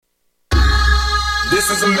This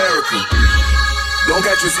is America. Don't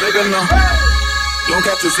catch you slipping now. Don't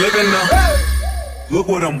catch you slipping now. Look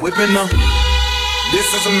what I'm whipping now. This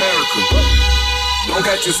is America. Don't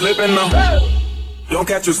catch you slipping now. Don't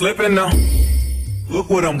catch you slipping now. Look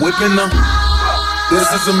what I'm whipping now. This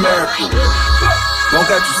is America. Don't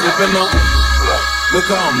catch you slipping now. Look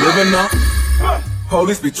how I'm living now.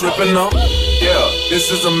 Police be tripping now. Yeah, this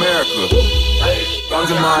is America. Guns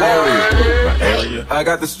in my area. I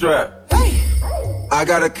got the strap. I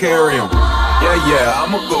gotta carry 'em. Yeah,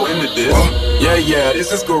 I'ma go into this. Yeah,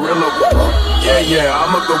 this is gorilla. Yeah,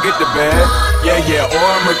 I'ma go get the bag. Yeah, or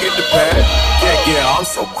I'ma get the pad. Yeah, I'm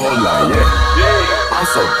so cold like I'm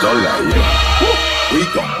so dull like we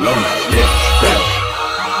gon' blow like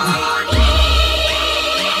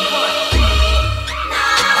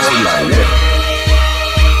cold like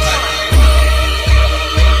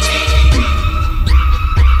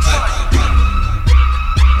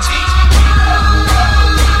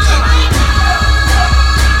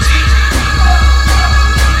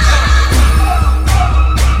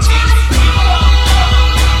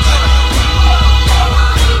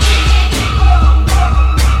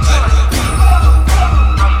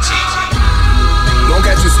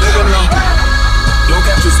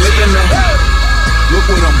Look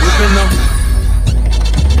what I'm whipping up.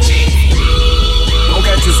 Don't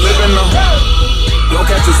catch you slipping now. Don't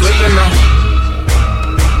catch you slipping now.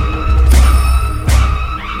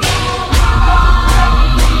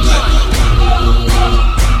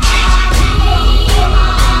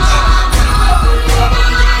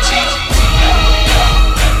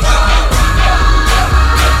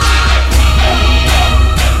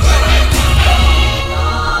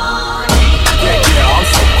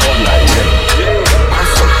 I'm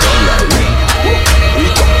so cold like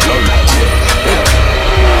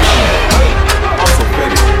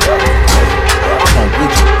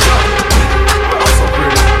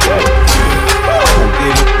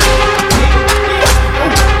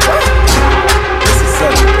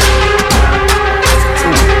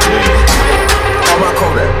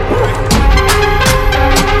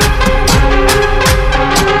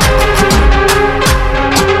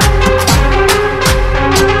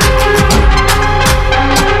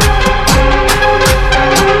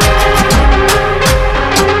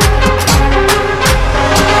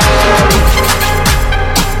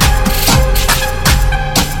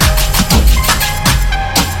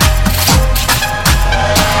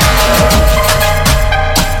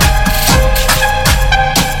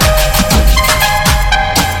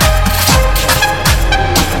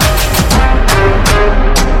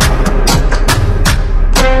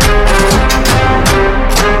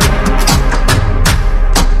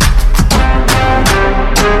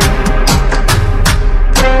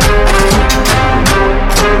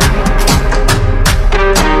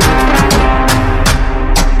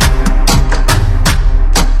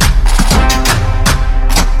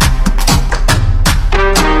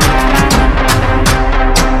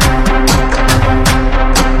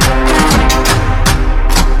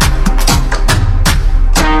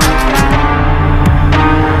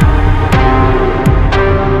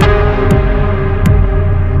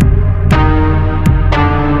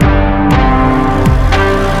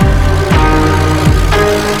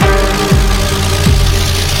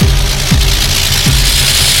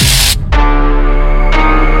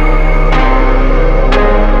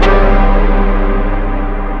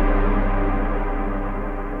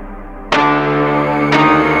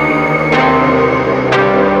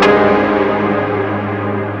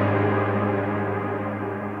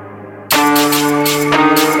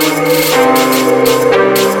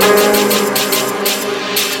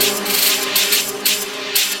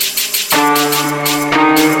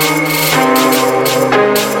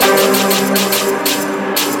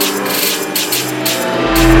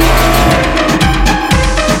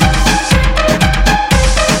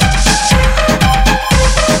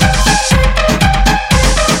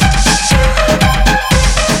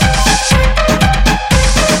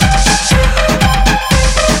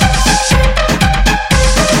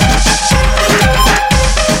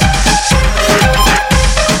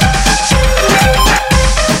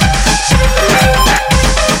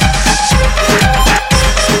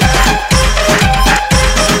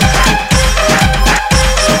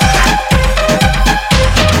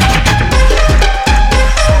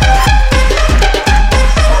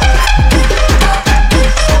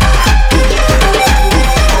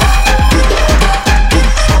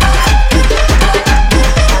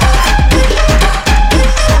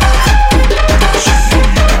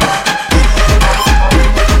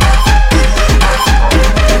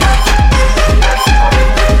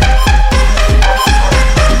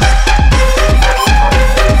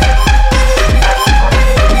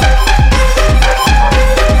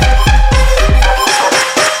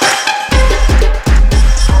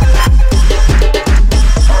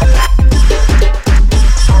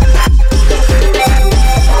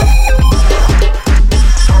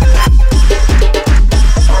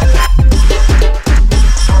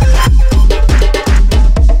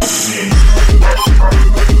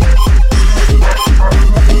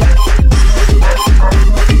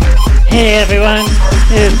Hey everyone,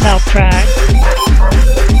 it's alptrack.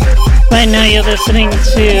 Right now you're listening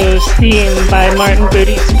to Steam by Martin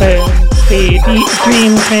Booty Spoon, the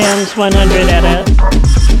Dream Trans 100 edit.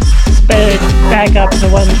 Sped back up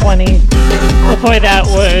to 120. Before that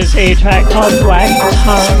was a track called Black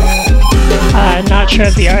Tongue. Not sure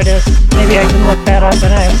of the artist. Maybe I can look that up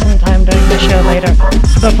when I have some time during the show later.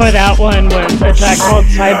 Before that one was a track called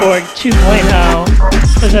Cyborg 2.0.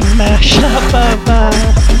 It was a mashup of the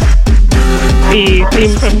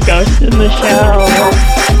theme from Ghost in the Shell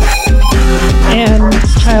and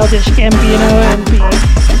Childish Gambino, and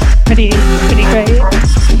pretty great.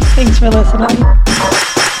 Thanks for listening.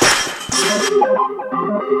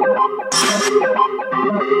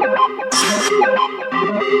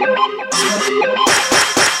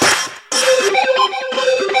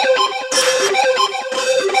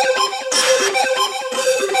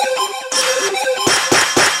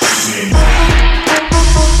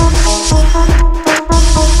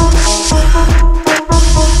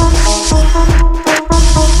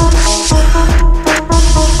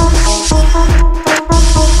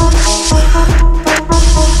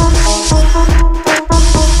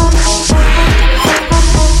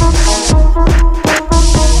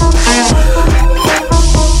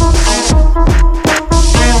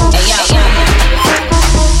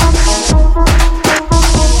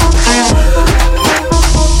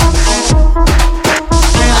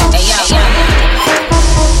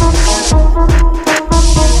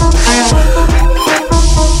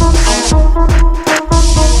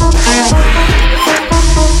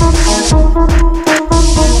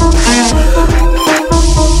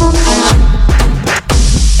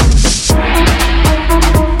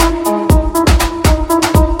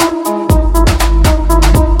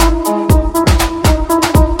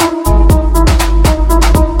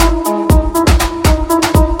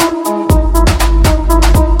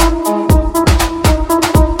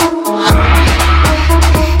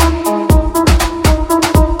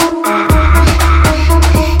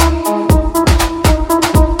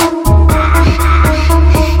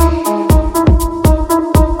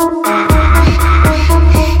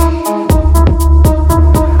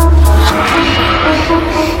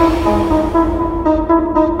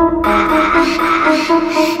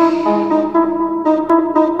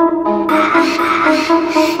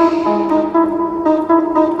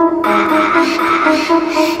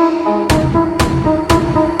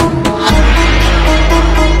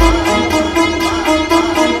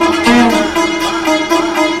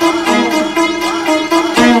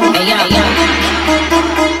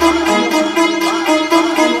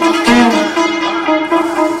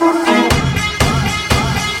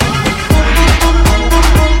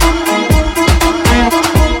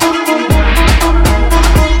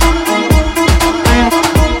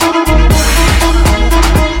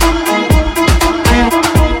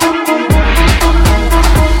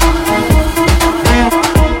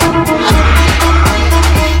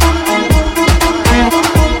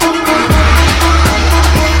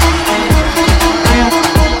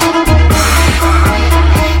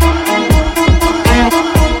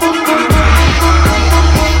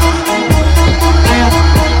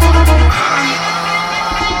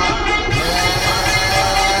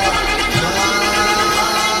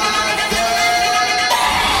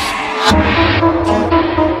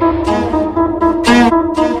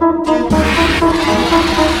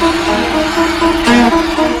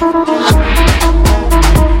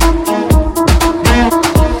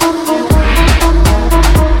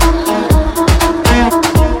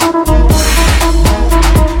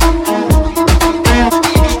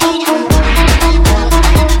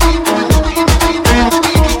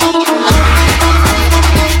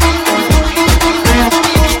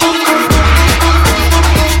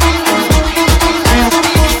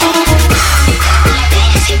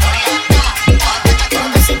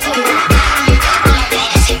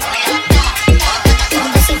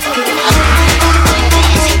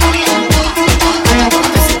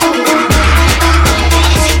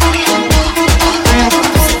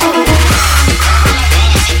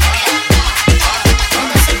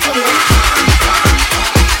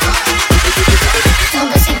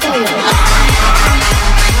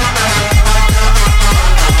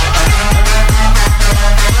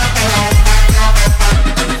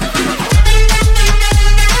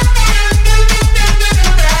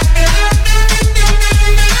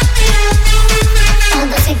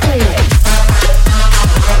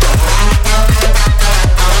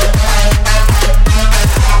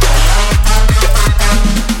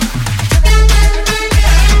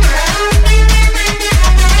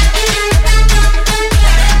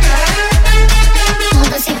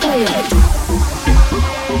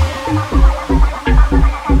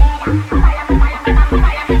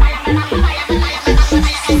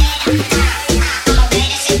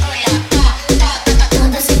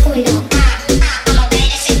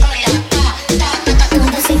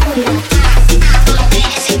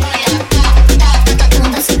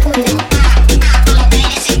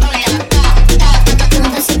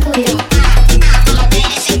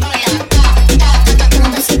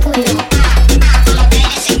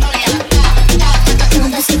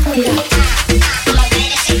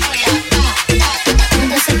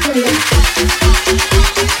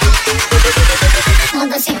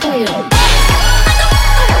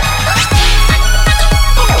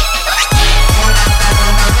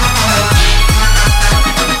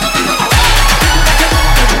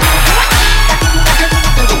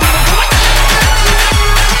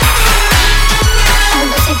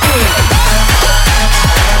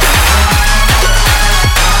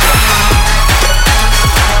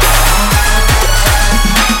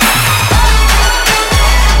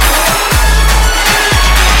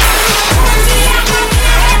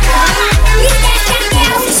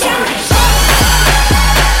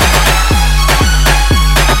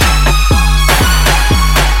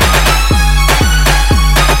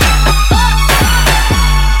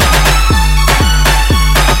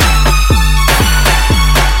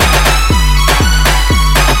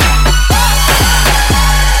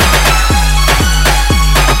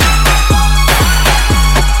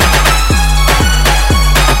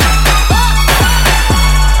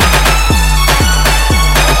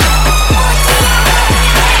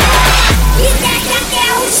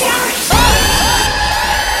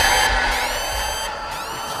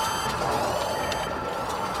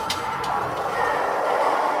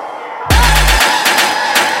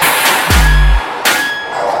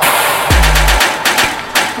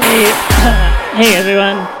 Hey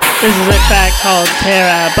everyone, this is a track called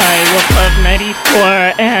Terra by Wolf of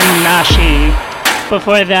 94 and Nashi.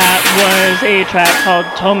 Before that was a track called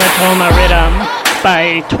Toma Toma Rhythm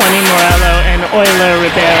by 20 Morello and Euler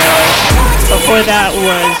Ribeiro. Before that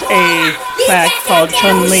was a track called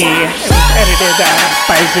Chun Li. It was edited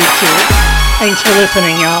by Zutsu. Thanks for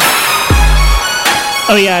listening, y'all.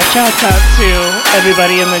 Oh yeah, shouts out to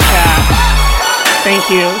everybody in the chat. Thank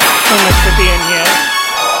you so much for being here.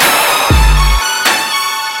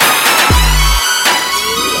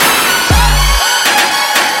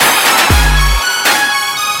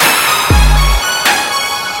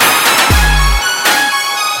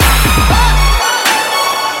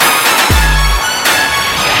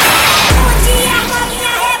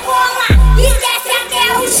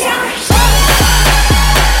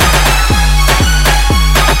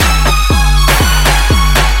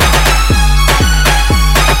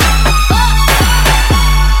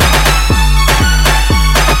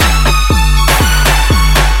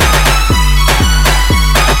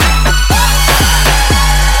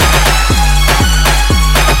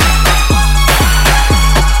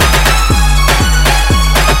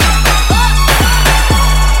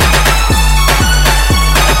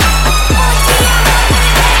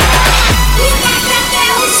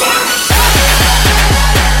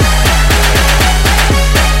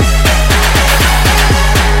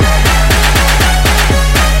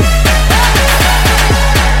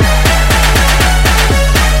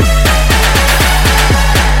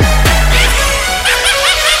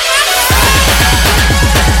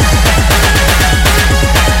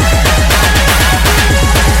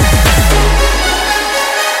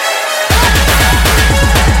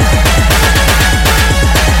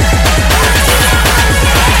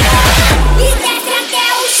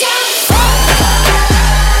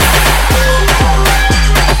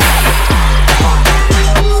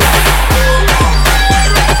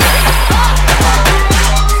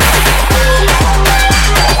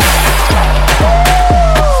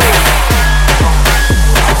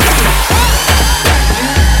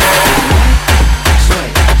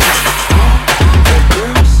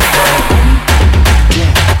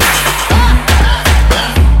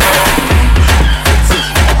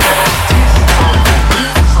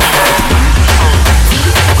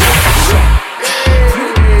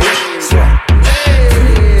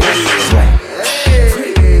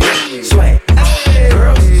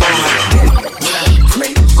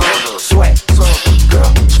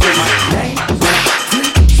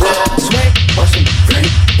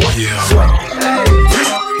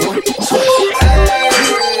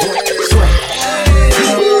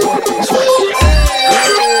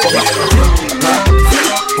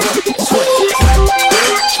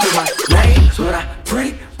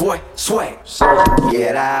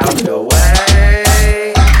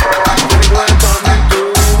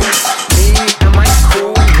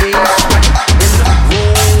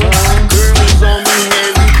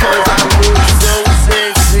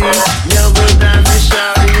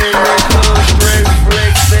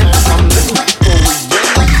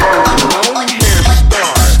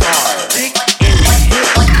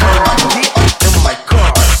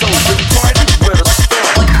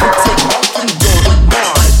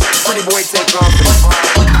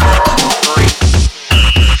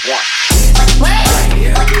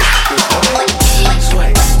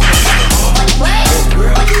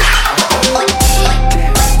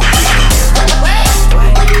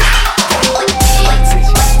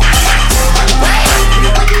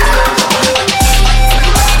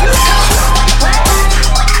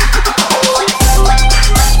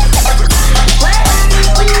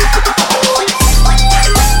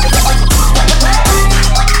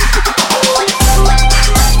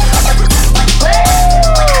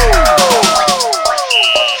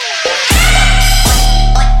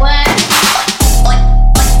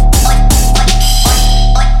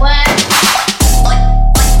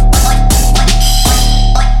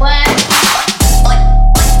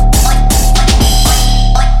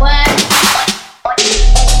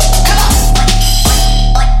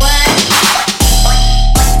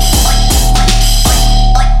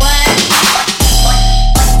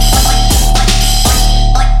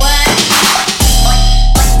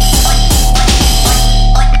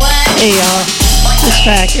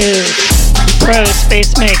 track is Pro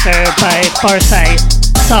Space Maker by Farsight.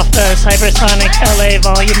 It's off the Cybersonic LA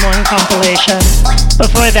Volume 1 compilation.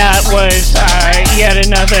 Before that was yet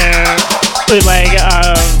another bootleg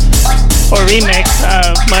or remix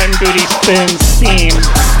of Martin Booty Spoon's theme,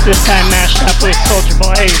 this time mashed up with Soulja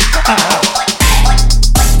Boy's.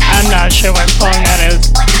 I'm not sure what song that is.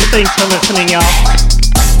 Thanks for listening, y'all.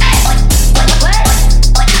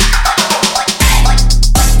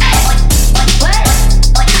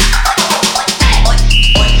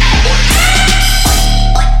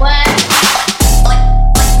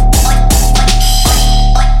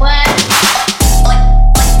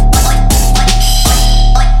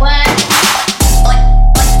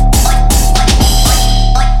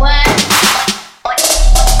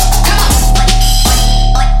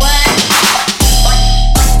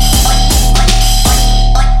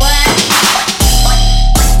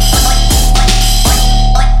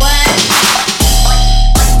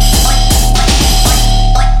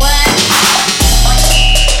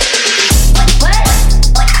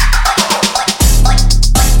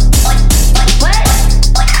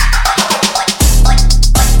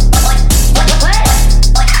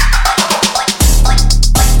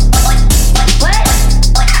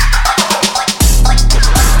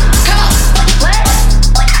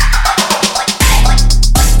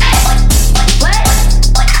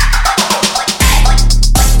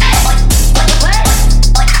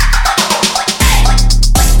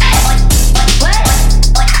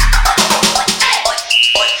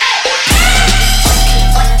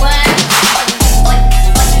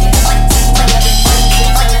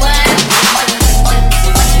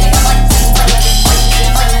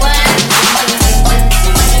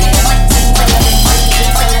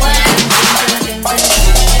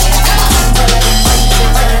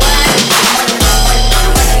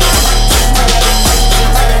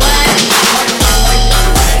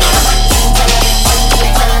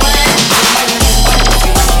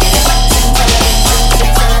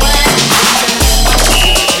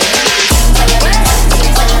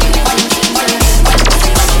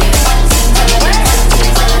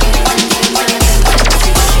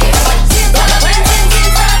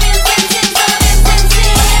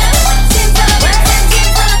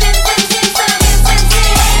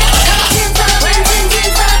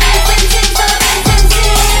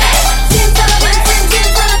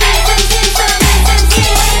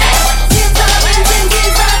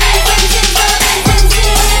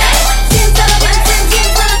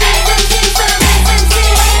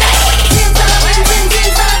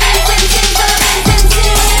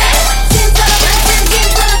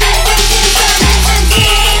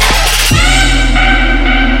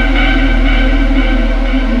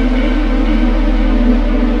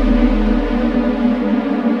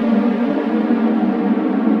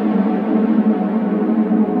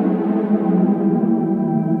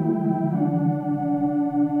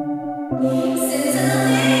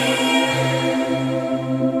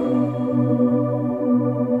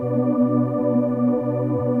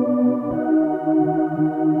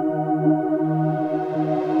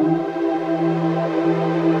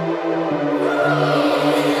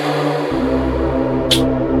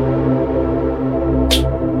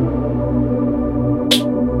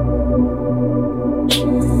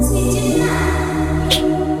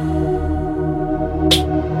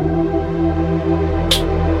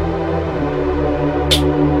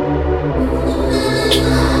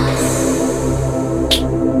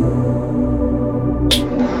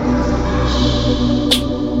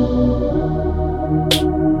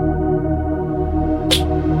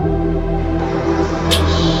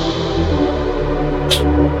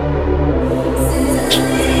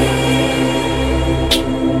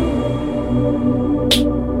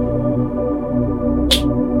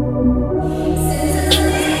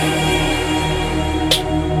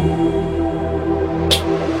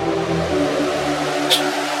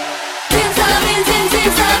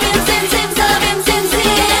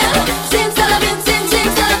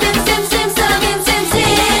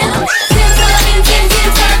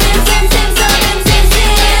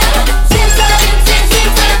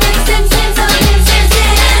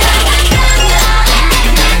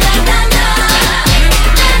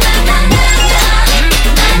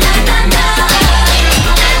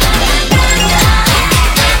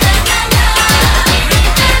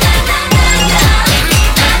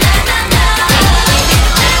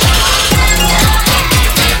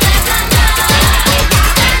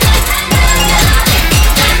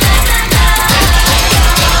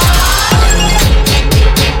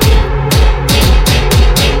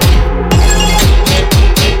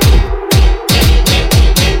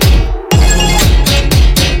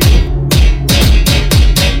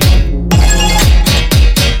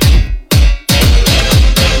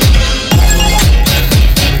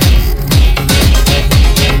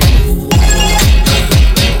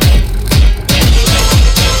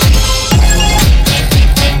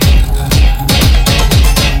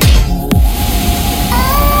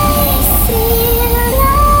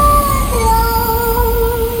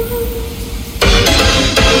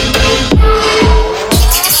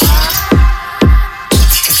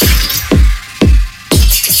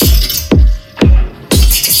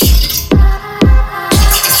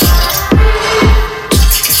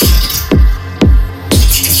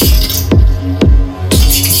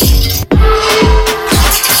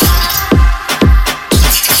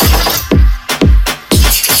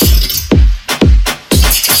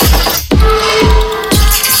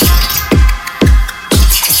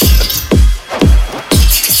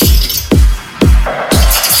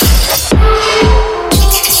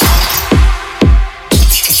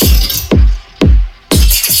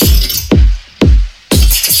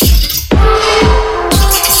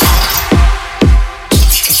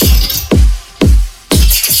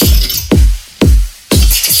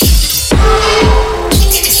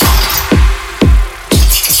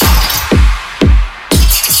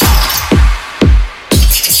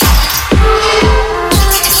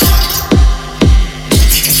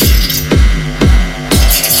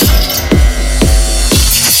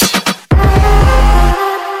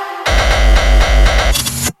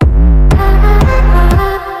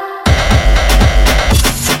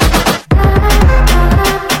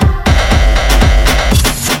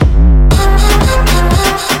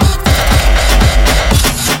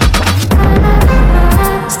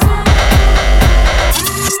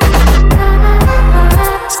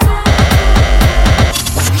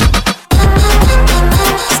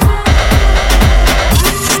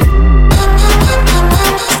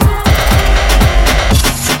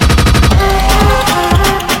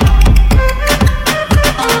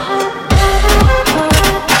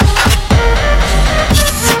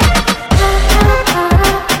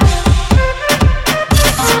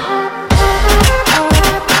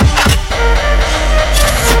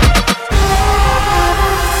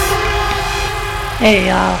 Hey,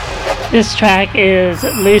 this track is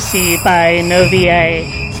Lucy by Novier.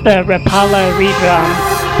 It's the Rapala redrum.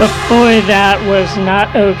 Before that was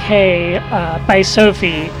Not Okay by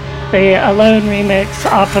Sophie, the Alone remix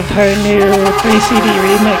off of her new 3-CD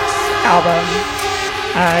remix album.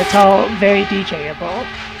 It's all very DJable.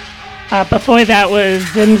 Before that was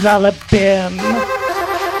Zimzalabim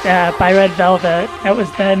by Red Velvet. That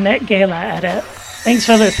was the Met Gala edit. Thanks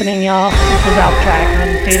for listening, y'all. This is alptrack on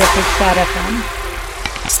datafix.fm.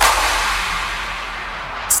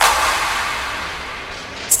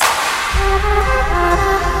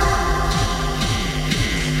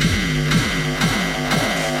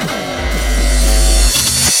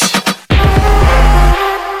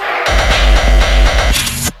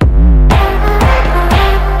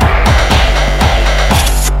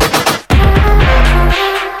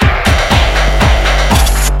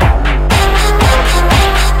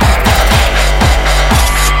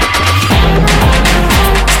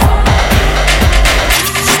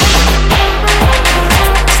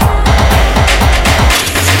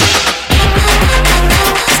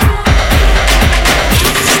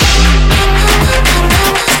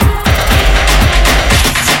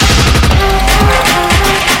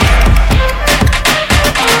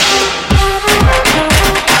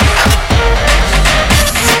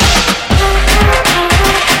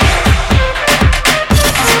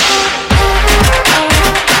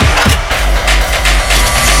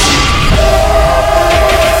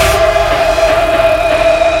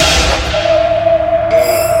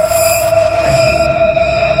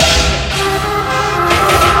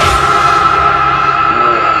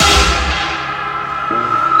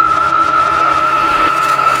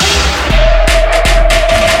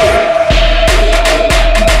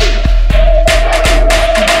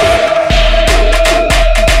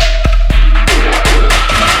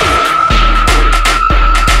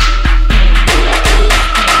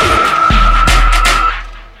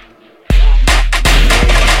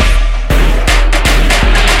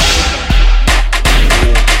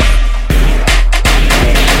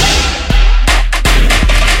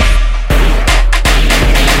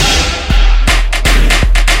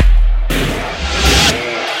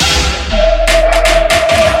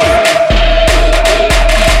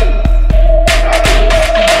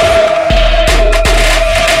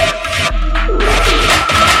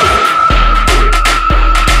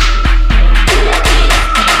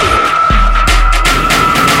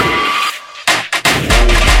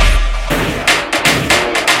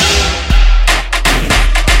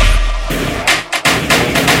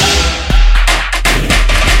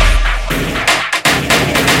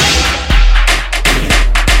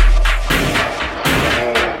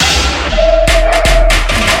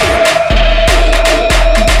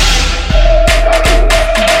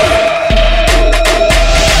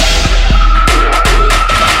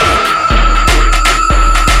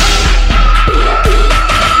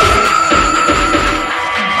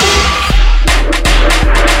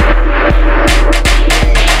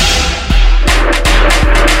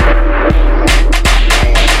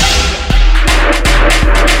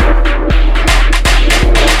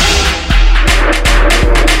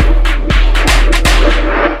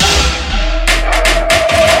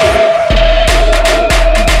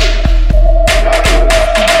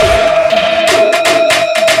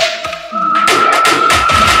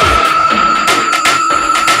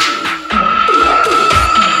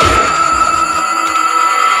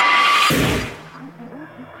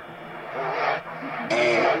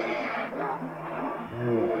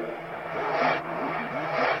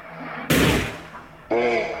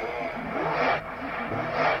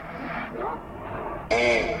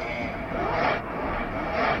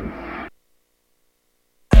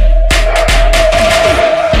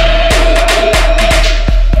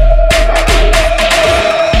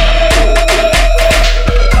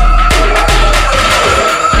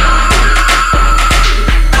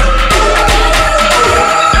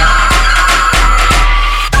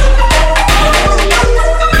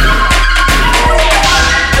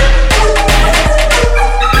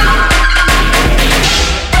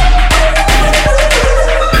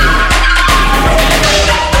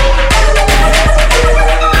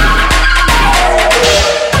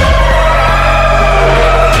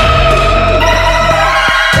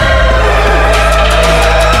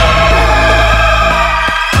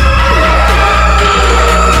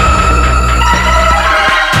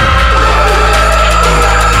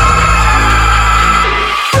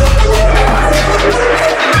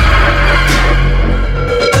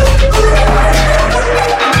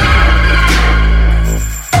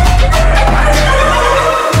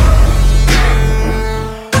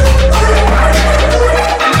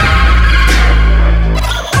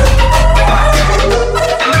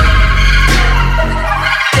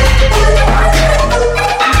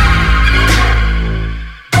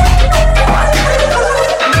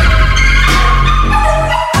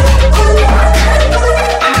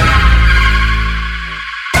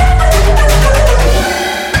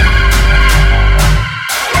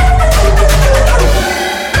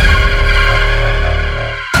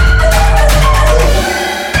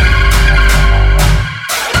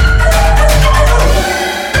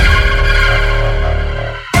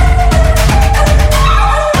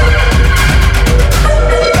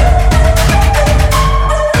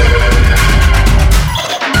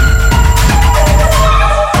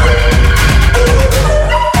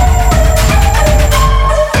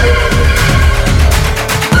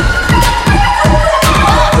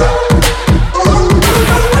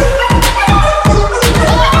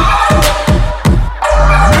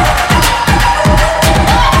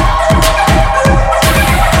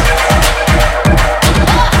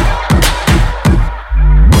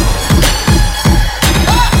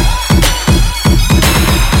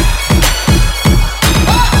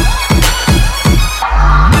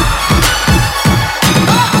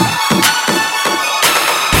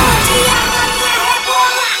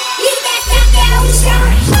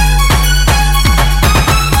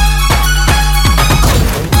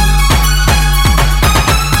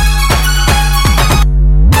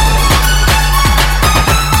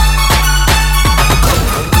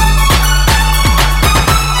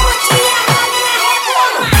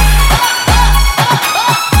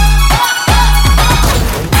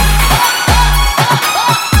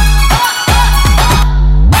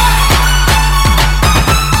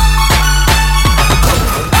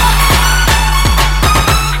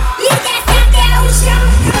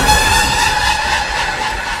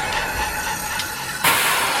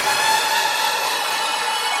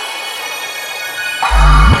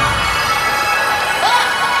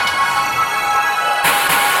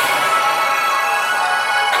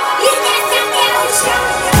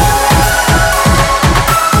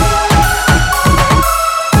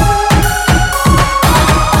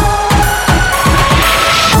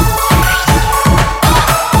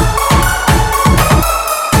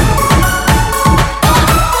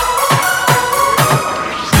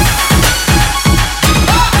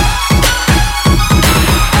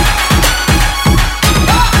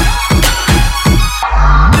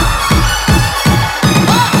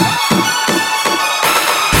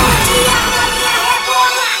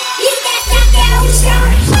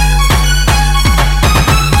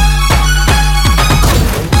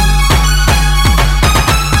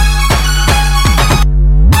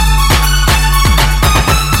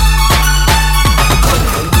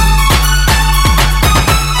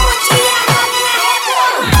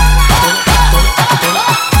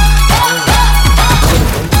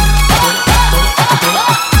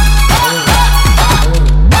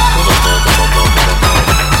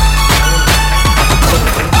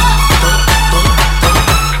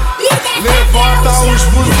 levanta os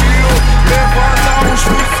fuzil, levanta os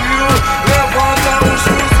fuzil, levanta os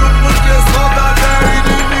fuzil, porque soldado é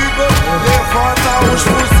inimigo. Levanta os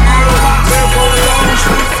fuzil, levanta os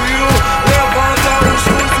fuzil, levanta os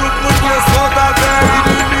fuzil, porque soldado é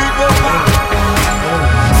inimigo.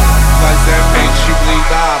 Mas é mente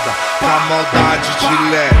blindada, pra maldade de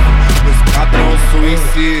leve. Os padrão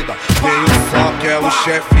suicida, veio só que é o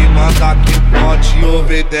chefe, manda quem pode e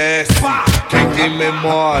obedece. Quem tem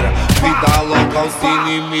memória, vida louca aos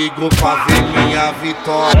inimigos pra ver minha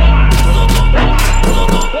vitória.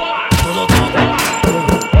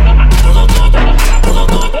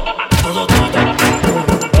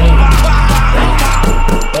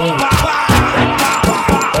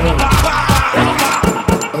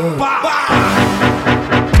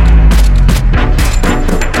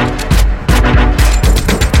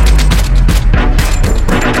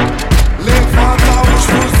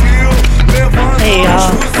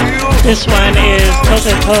 This one is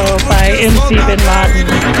Toto by MC Bin Laden,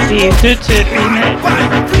 the Tutut remix.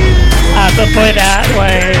 Before that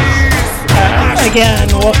was,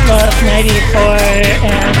 again, Wolf Love 94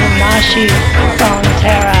 and Mashi's song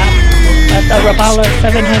Terra at the Rapala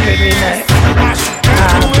 700 remix.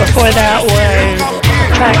 Before that was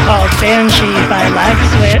a track called Banshee by Lag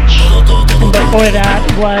Switch. And before that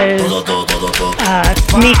was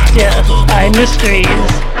Sneak Diss by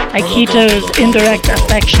Mysteries. Aikito's Indirect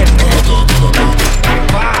Affection.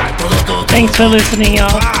 Thanks for listening,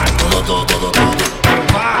 y'all.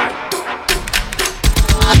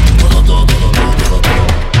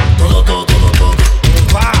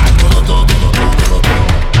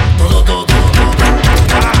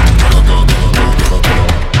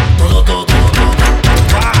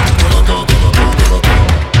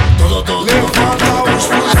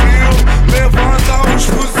 Levanta os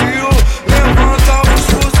fuzil,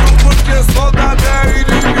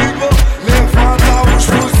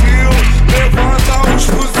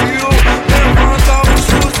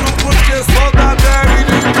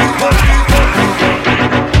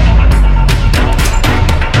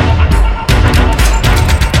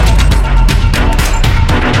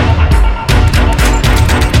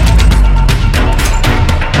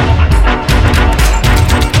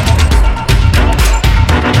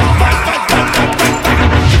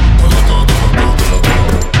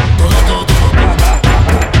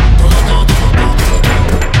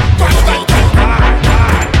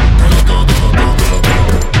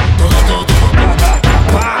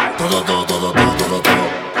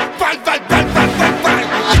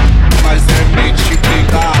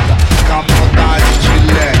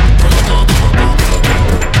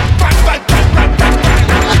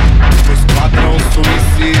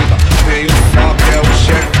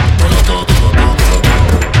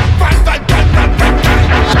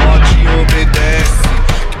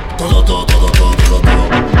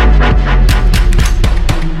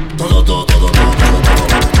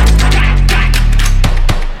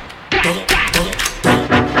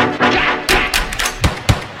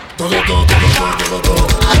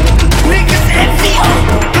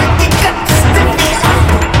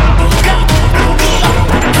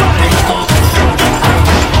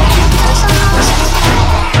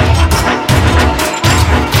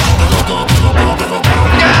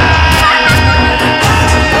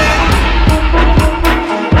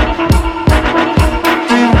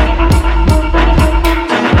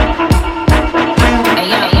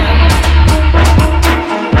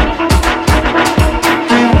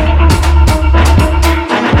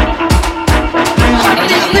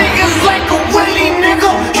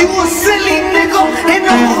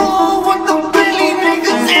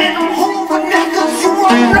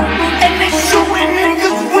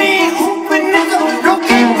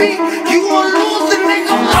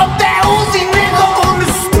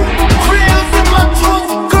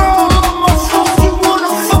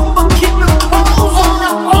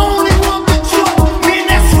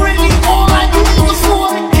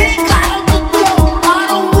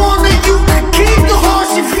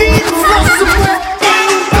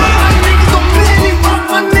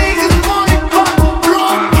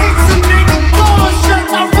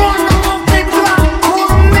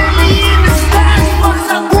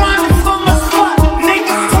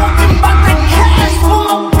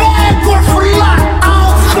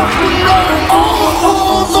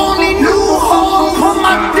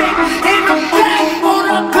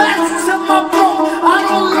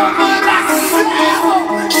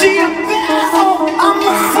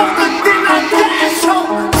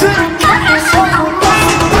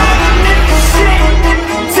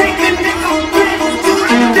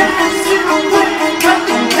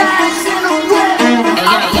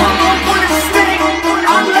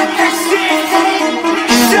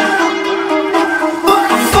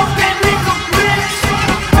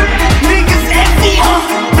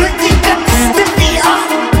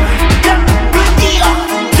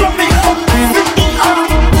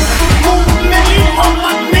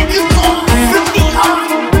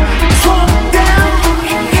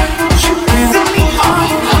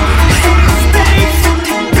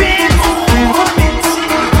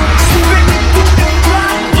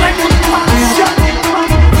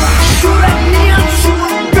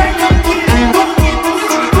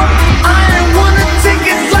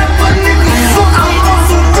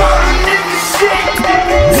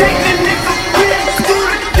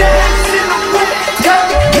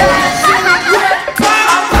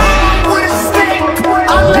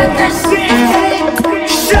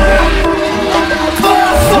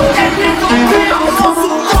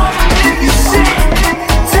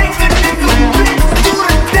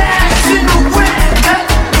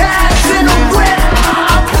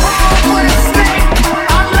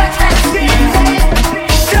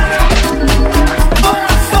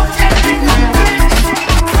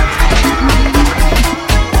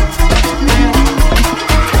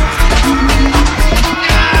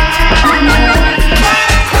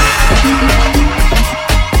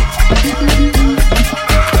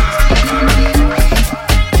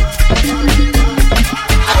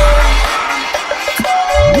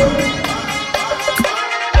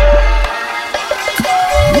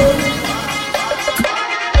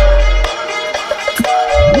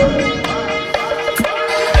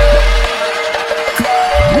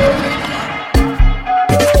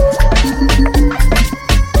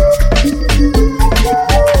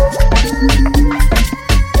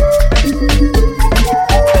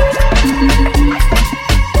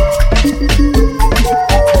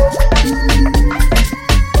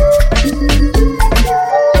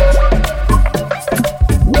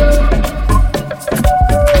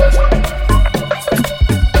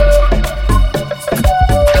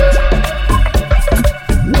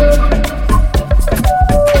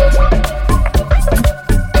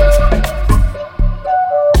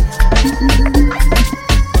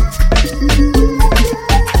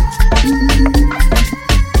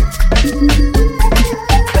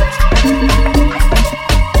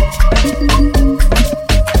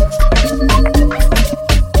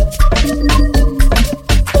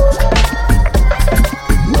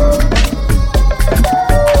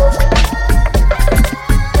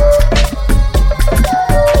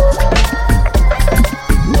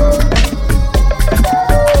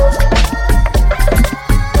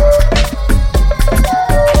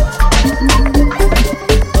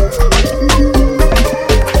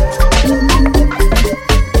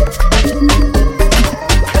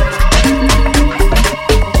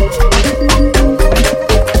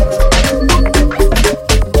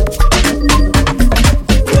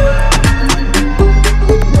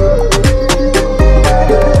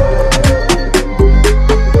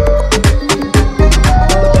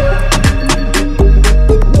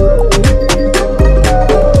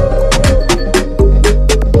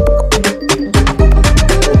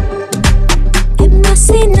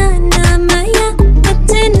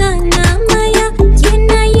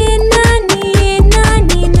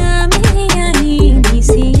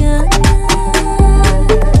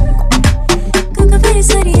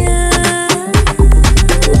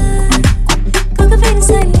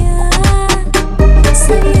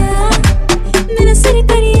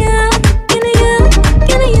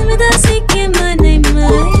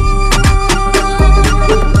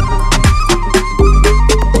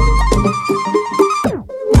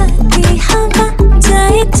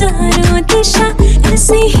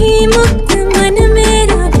 मुक्त मन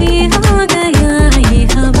मेरा भी हो गया ये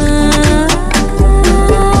हवा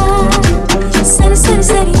sir सर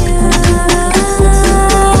सरिया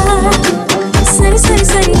सर सर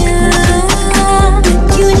सरिया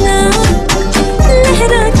क्यों ना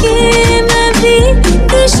लहरा के मैं भी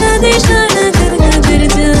दिशा दिशा नगर नगर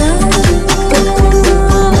जाऊं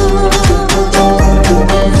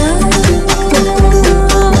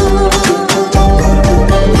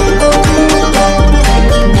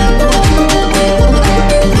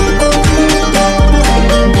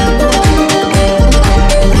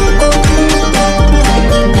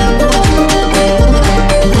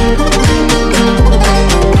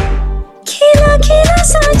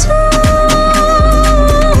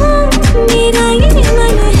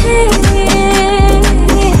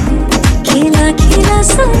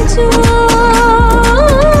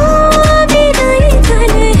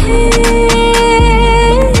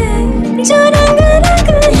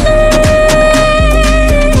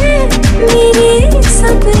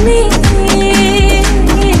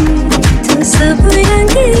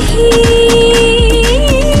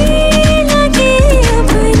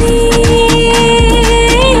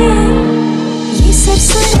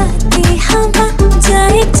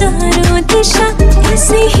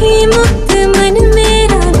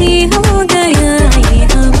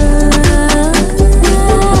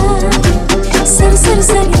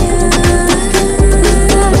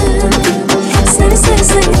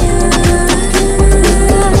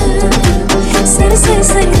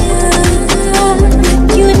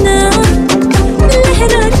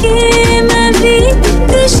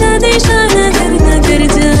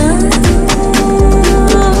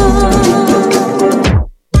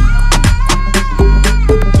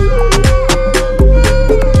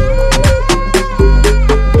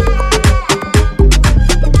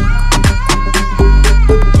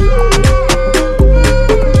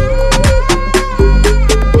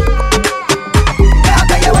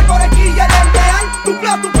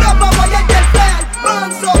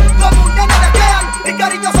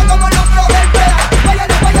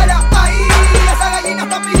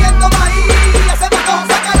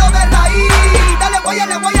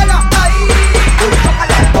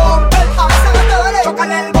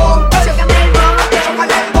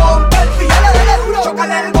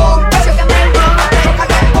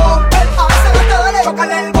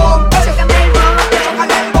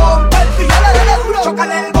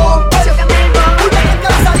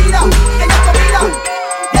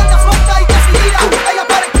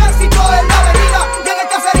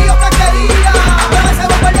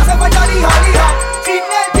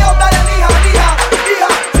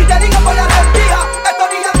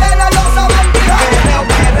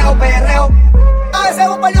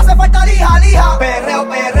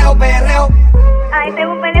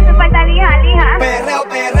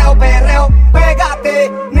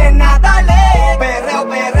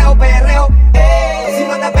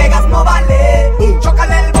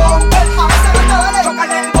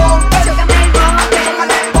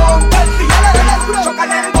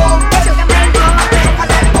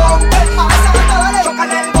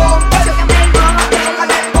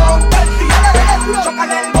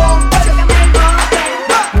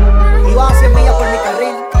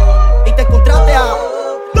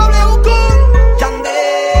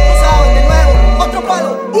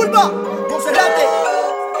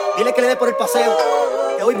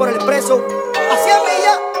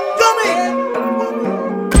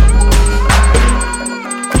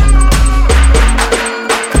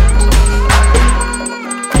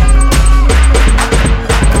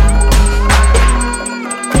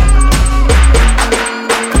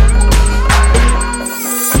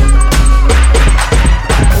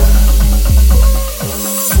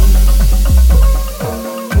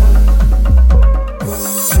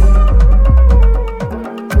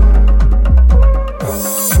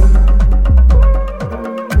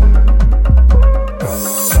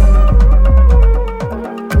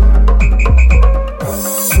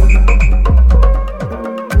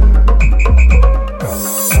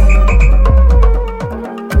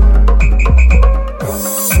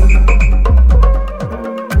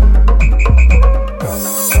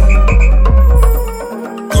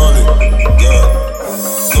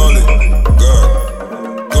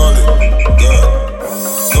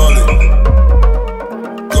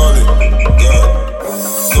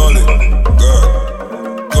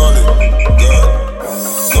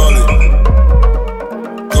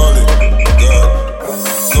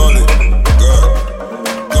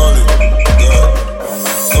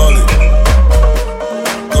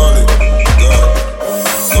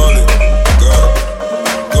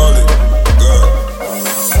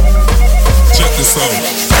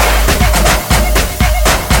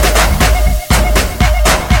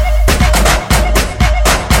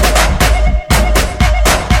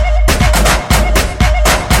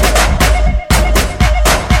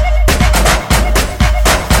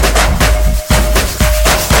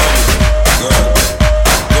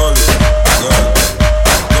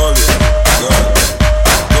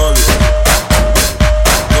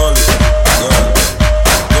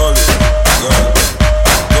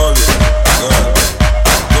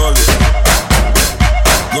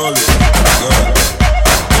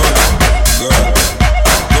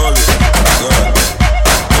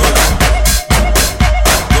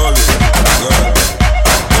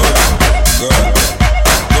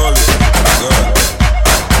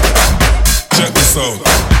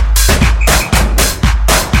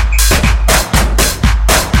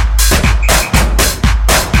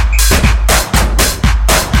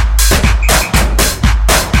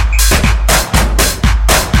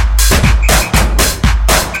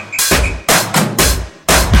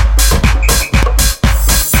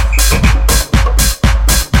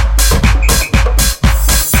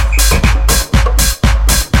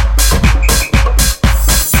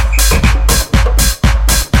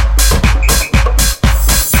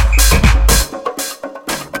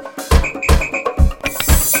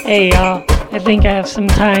Hey y'all, I think I have some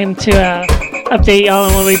time to update y'all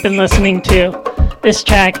on what we've been listening to. This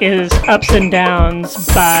track is Ups and Downs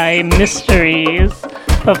by Mysteries.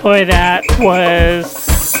 Before that was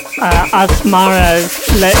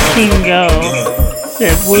Asmara's Let King Go,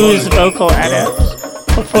 the Wu's vocal edit.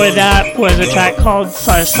 Before that was a track called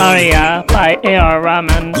Sarsaria by A.R.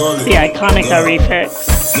 Rahman, the Iconica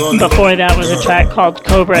remix. Before that was a track called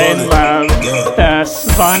Cobra in Love, the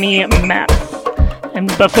Svani Meth. And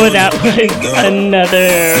before that was another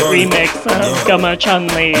remix of Gomo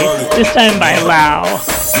Chun-Li, this time by Lao.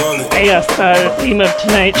 I guess the theme of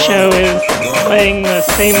tonight's show is playing the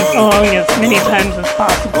same song as many times as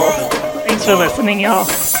possible. Thanks for listening, y'all.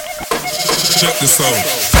 Check this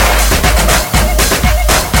out.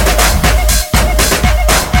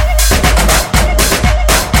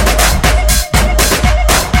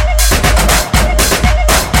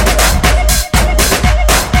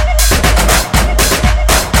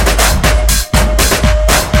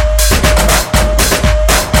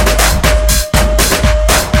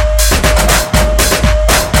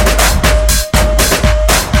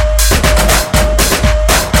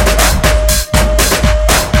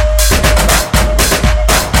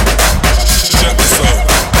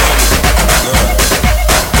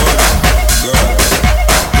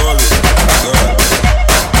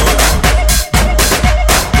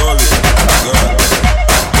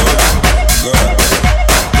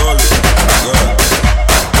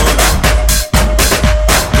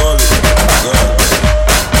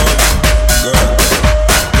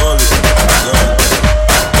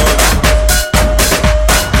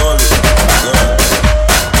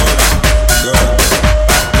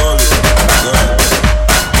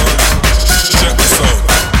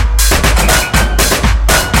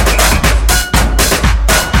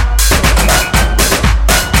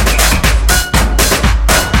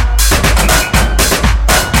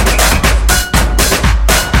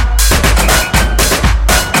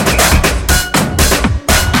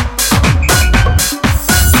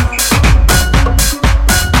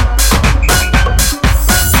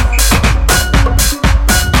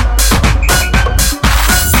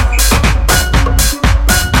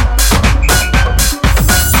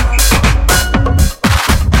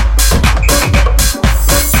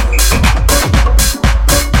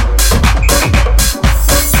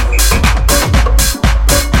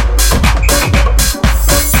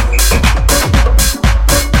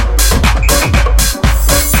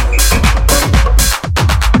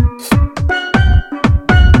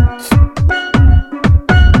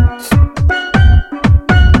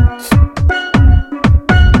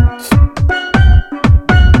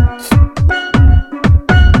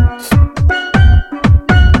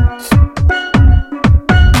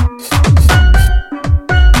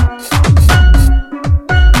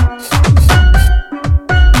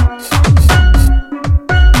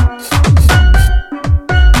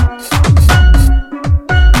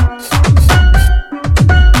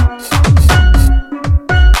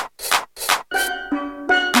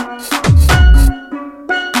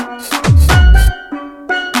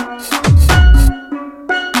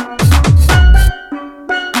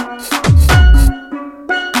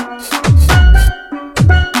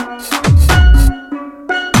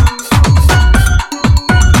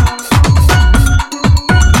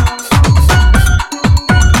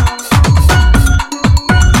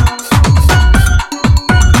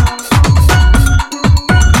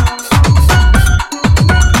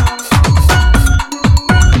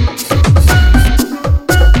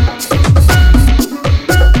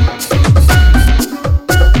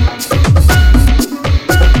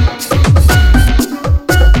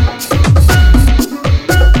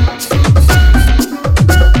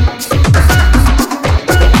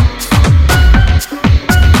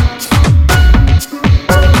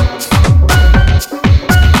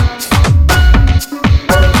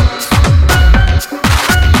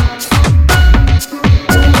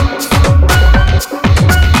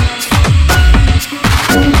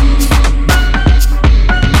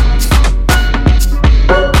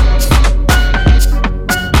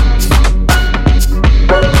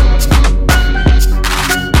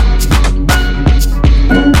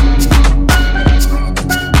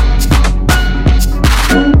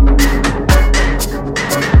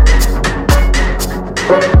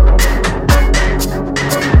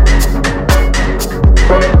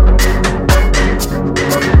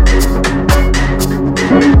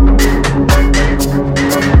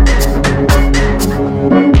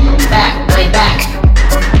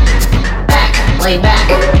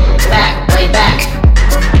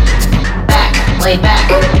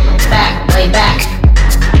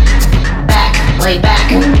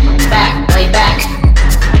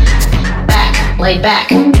 way back,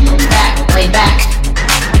 back, way back,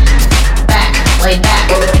 back, way back,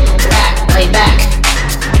 back, way back,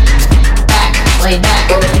 back, way back,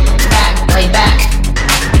 back, way back,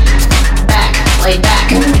 back, way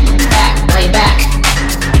back, back, way back,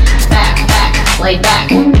 back, back, way back,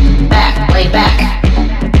 back, way back,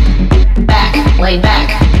 back, way back,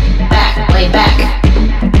 back, way back,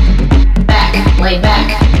 back, way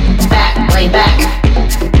back, back, way back,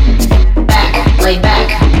 back, way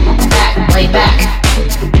back, back, way back,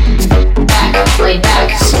 back, way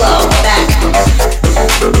back, slow back,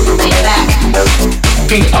 way back,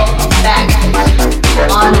 back,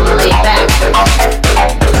 on the way back,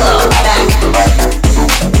 slow back,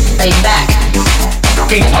 way back, back,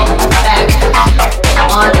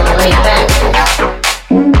 on the way back,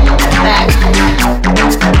 back,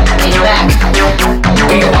 way back,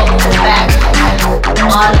 back,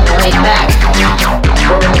 on the way back, slow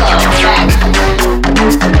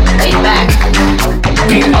back, way back,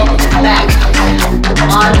 back,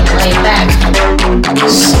 on the way back, slow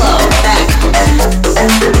back,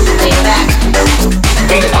 way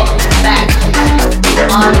back, back,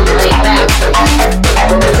 on the way back,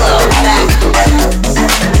 slow back,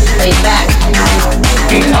 way back,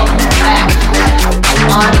 back,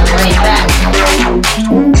 on the way back,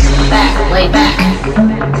 back, way back,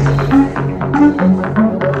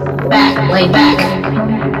 back, way back,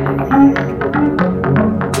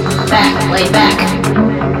 back, way back,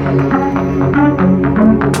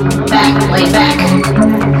 back, way back,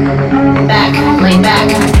 back, way back,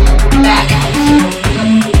 back, back,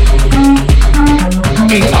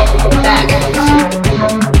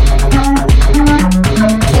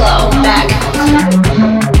 slow back,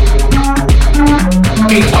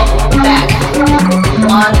 back,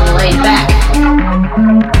 on the way back,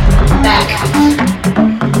 back, back, slow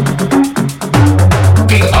back, back, on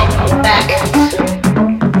the way back, back, back,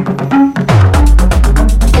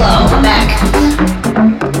 slow back,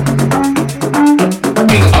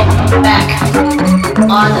 back,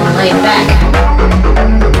 on the way back.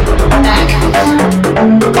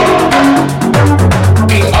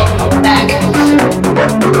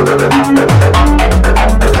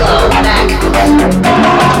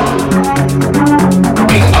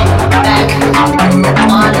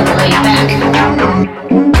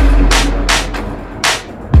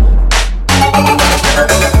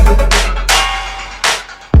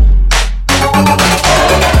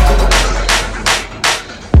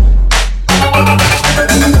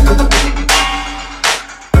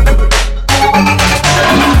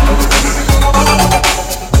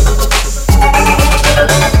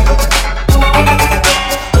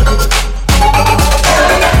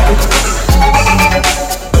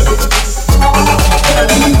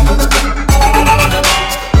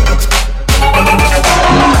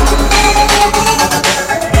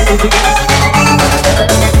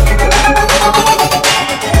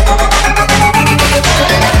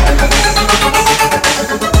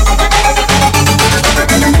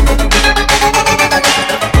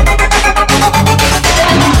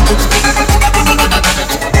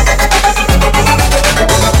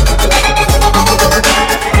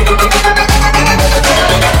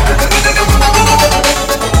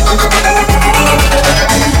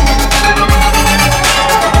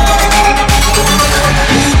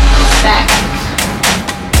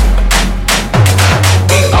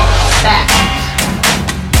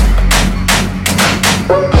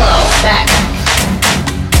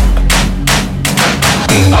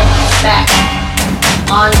 Back,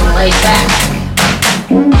 on the way back,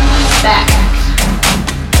 back,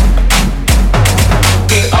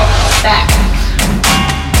 back,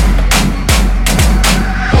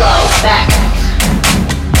 slow back,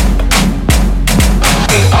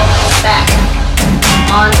 back,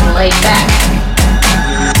 on the way back.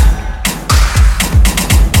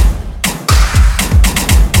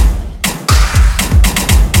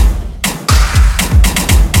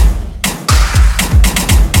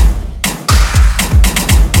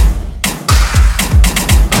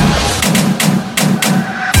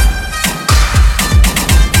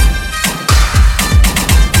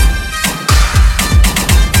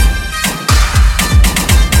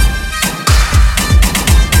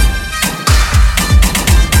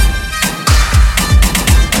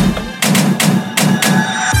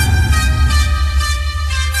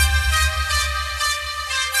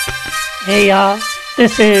 Hey y'all,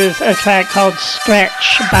 this is a track called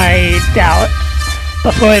Stretch by Doubt.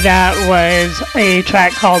 Before that was a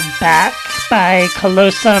track called Back by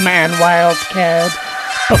Colosum and Wildkid.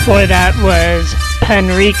 Before that was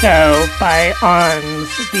Penrico by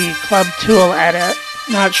Ons, the Club Tool edit.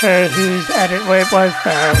 Not sure whose edit it was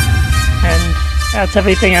though. And that's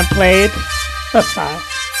everything I played. That's that.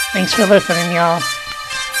 Thanks for listening, y'all.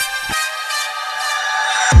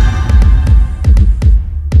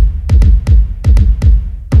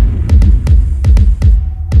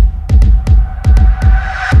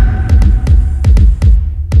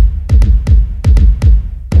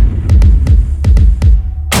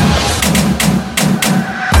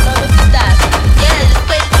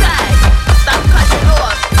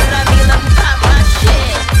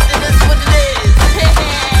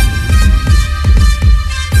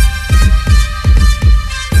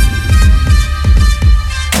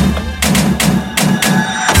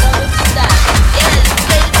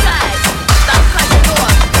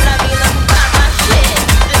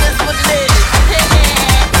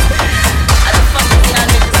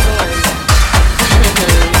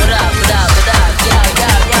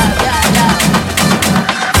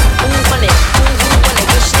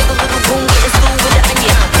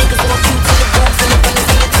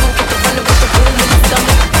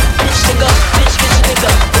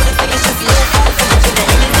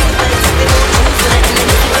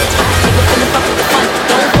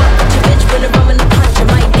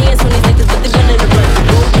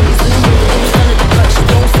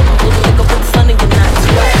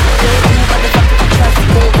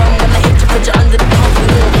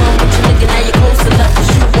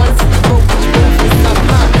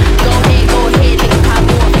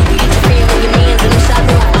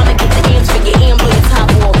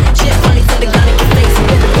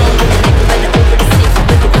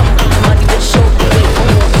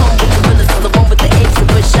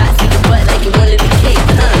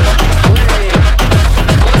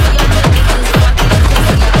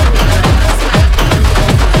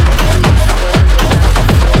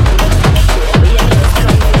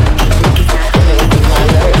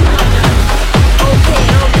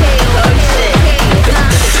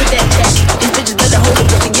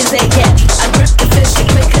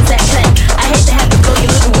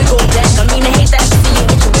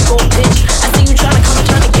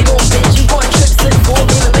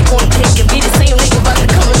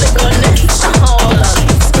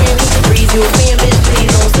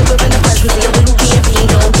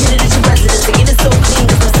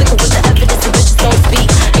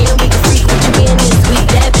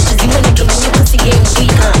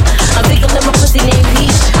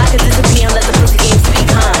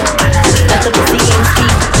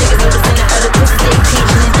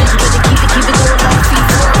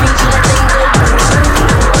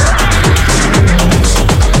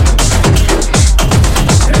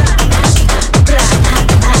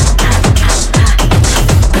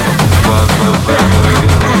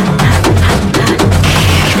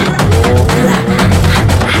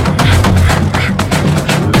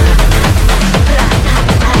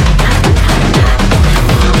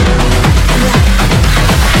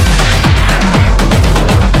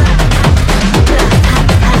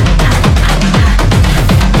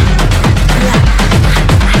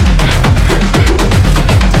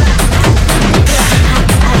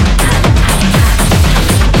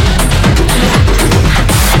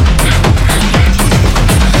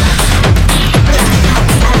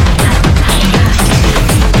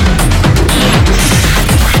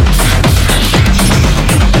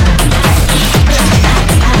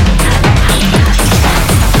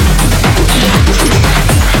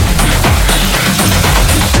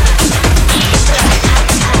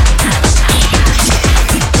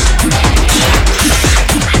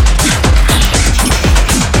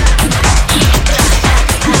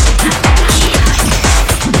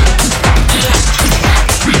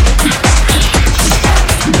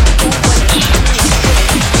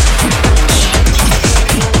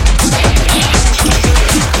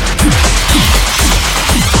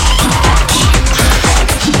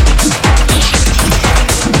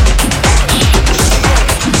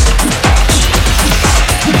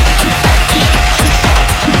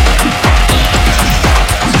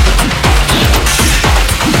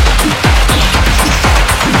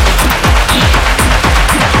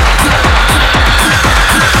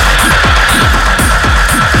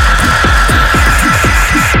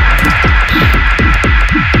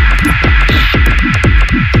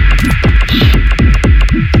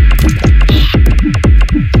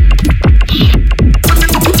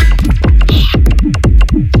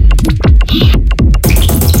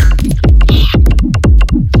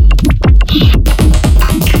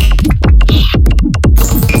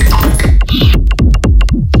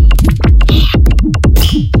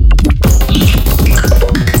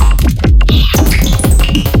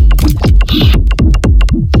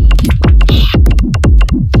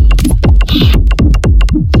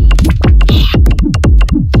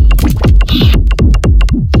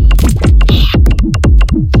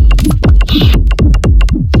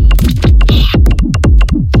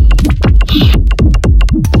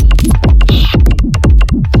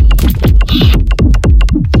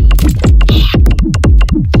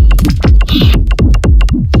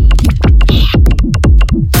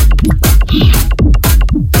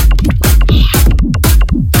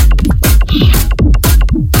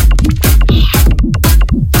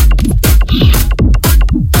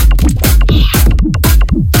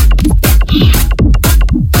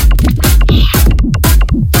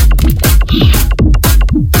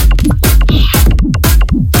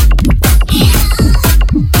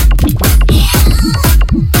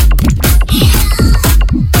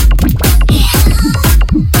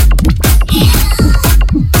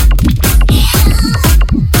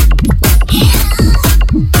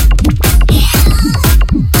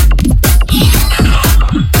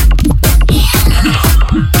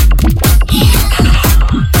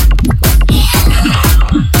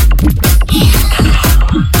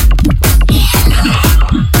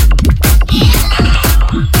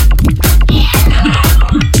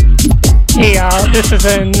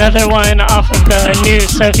 was another one off of the new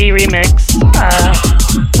Sophie remix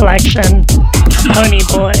collection, Pony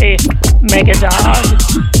Boy, Mega Dog.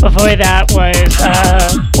 Before that was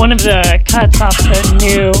one of the cuts off the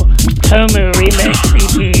new Tomu remix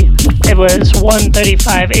EP. It was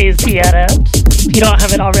 135 AZ edit. If you don't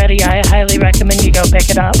have it already, I highly recommend you go pick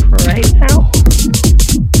it up right now.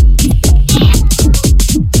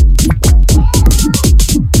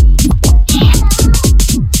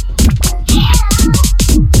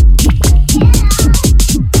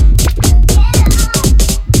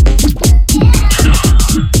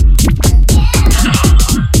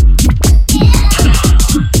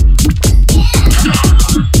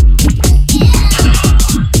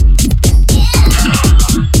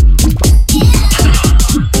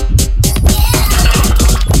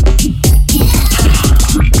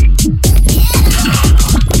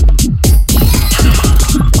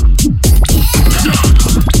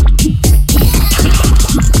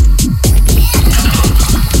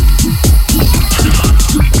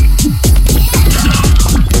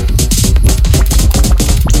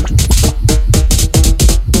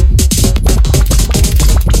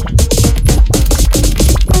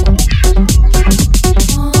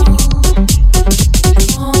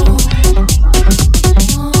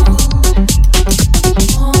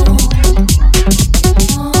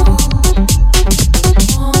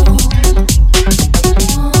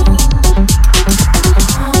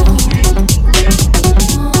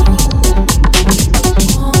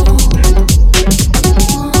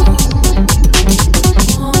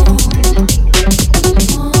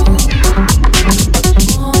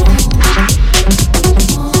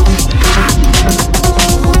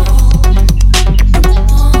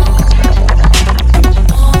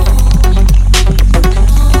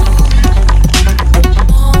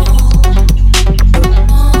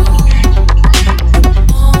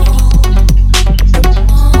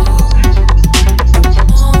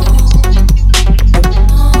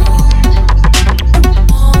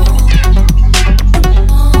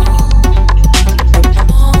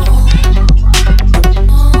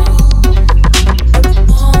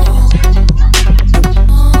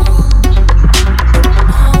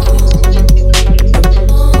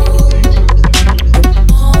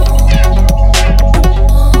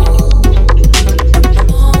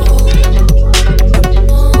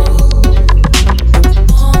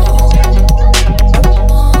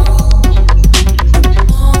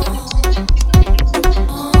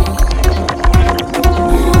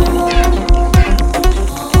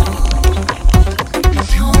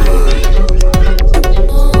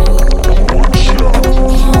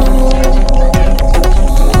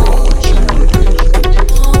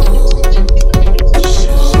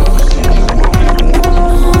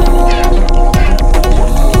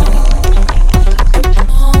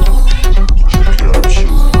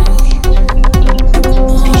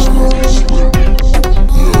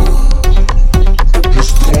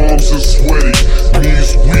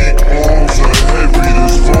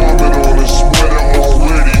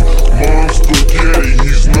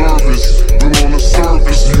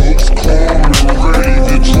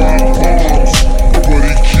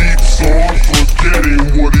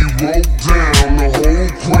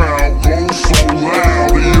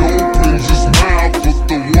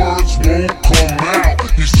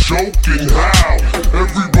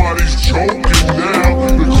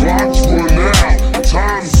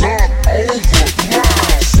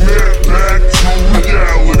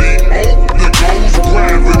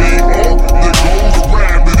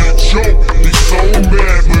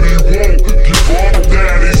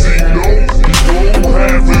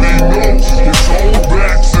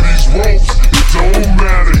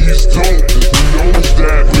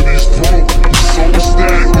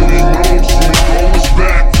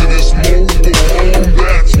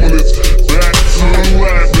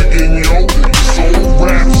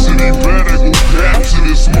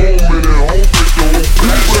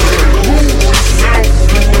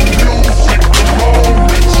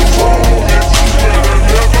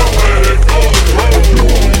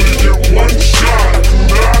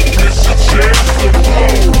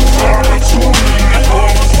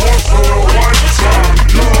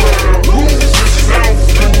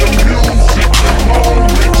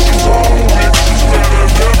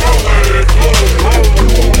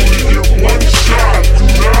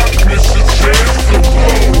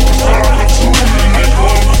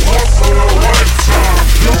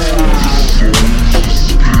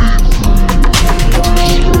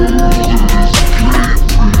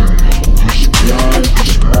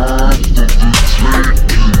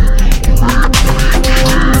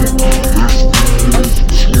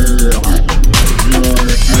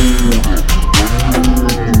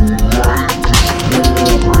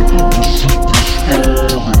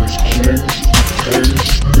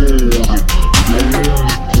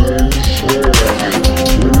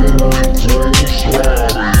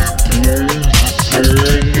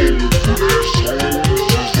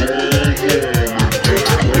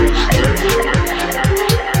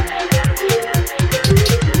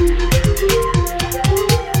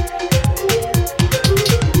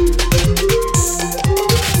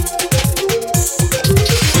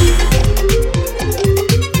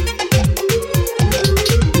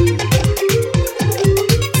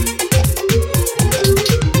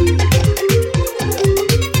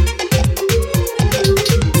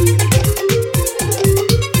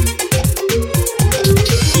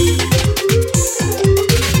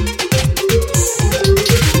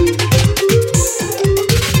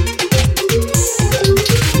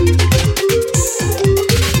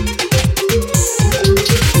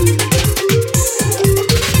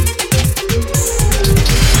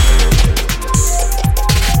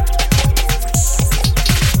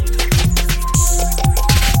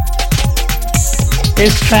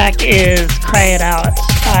 This track is Cry It Out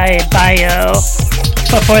by Bio.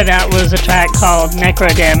 Before that was a track called Necro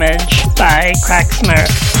Damage by Crack Smurf.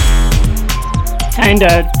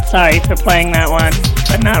 Kinda sorry for playing that one,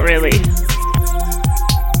 but not really.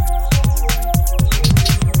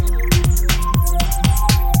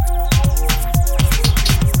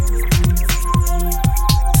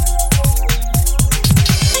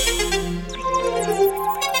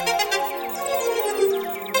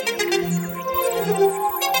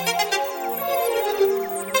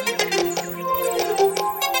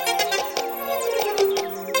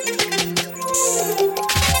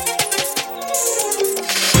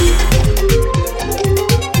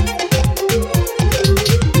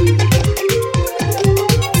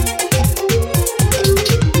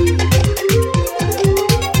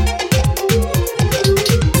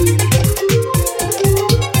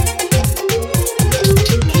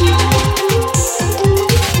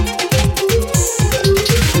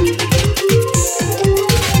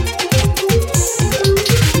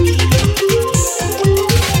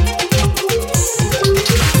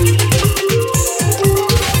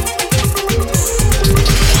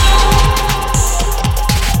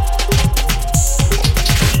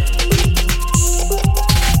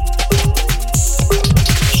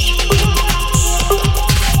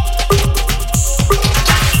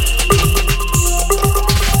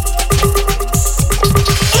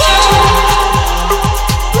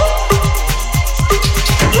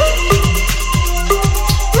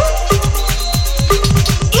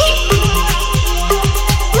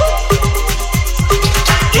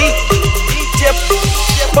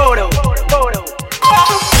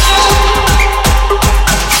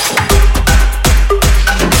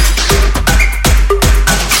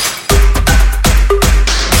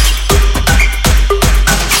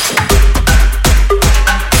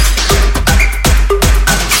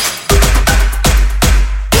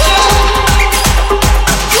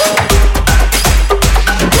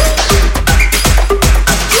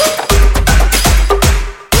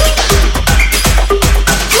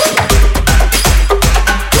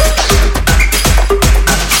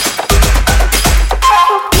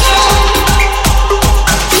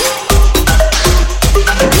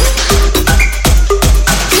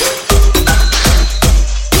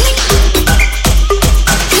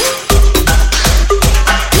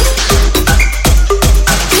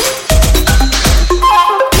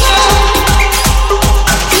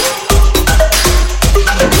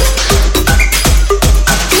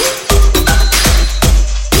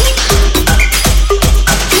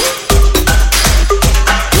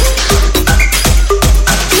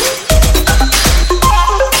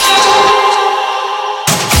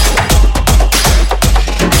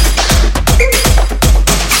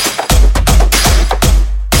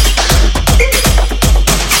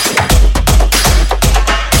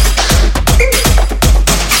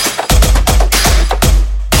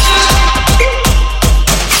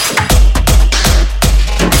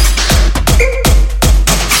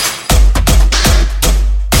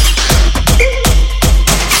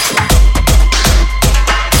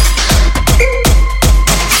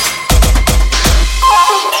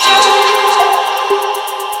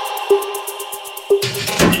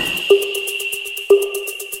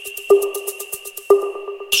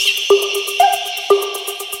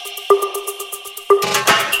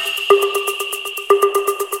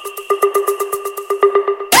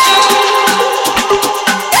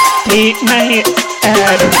 Late Night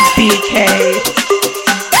at BK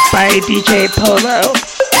by DJ Polo.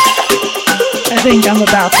 I think I'm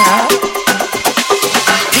about that.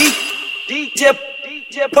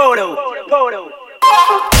 DJ Polo.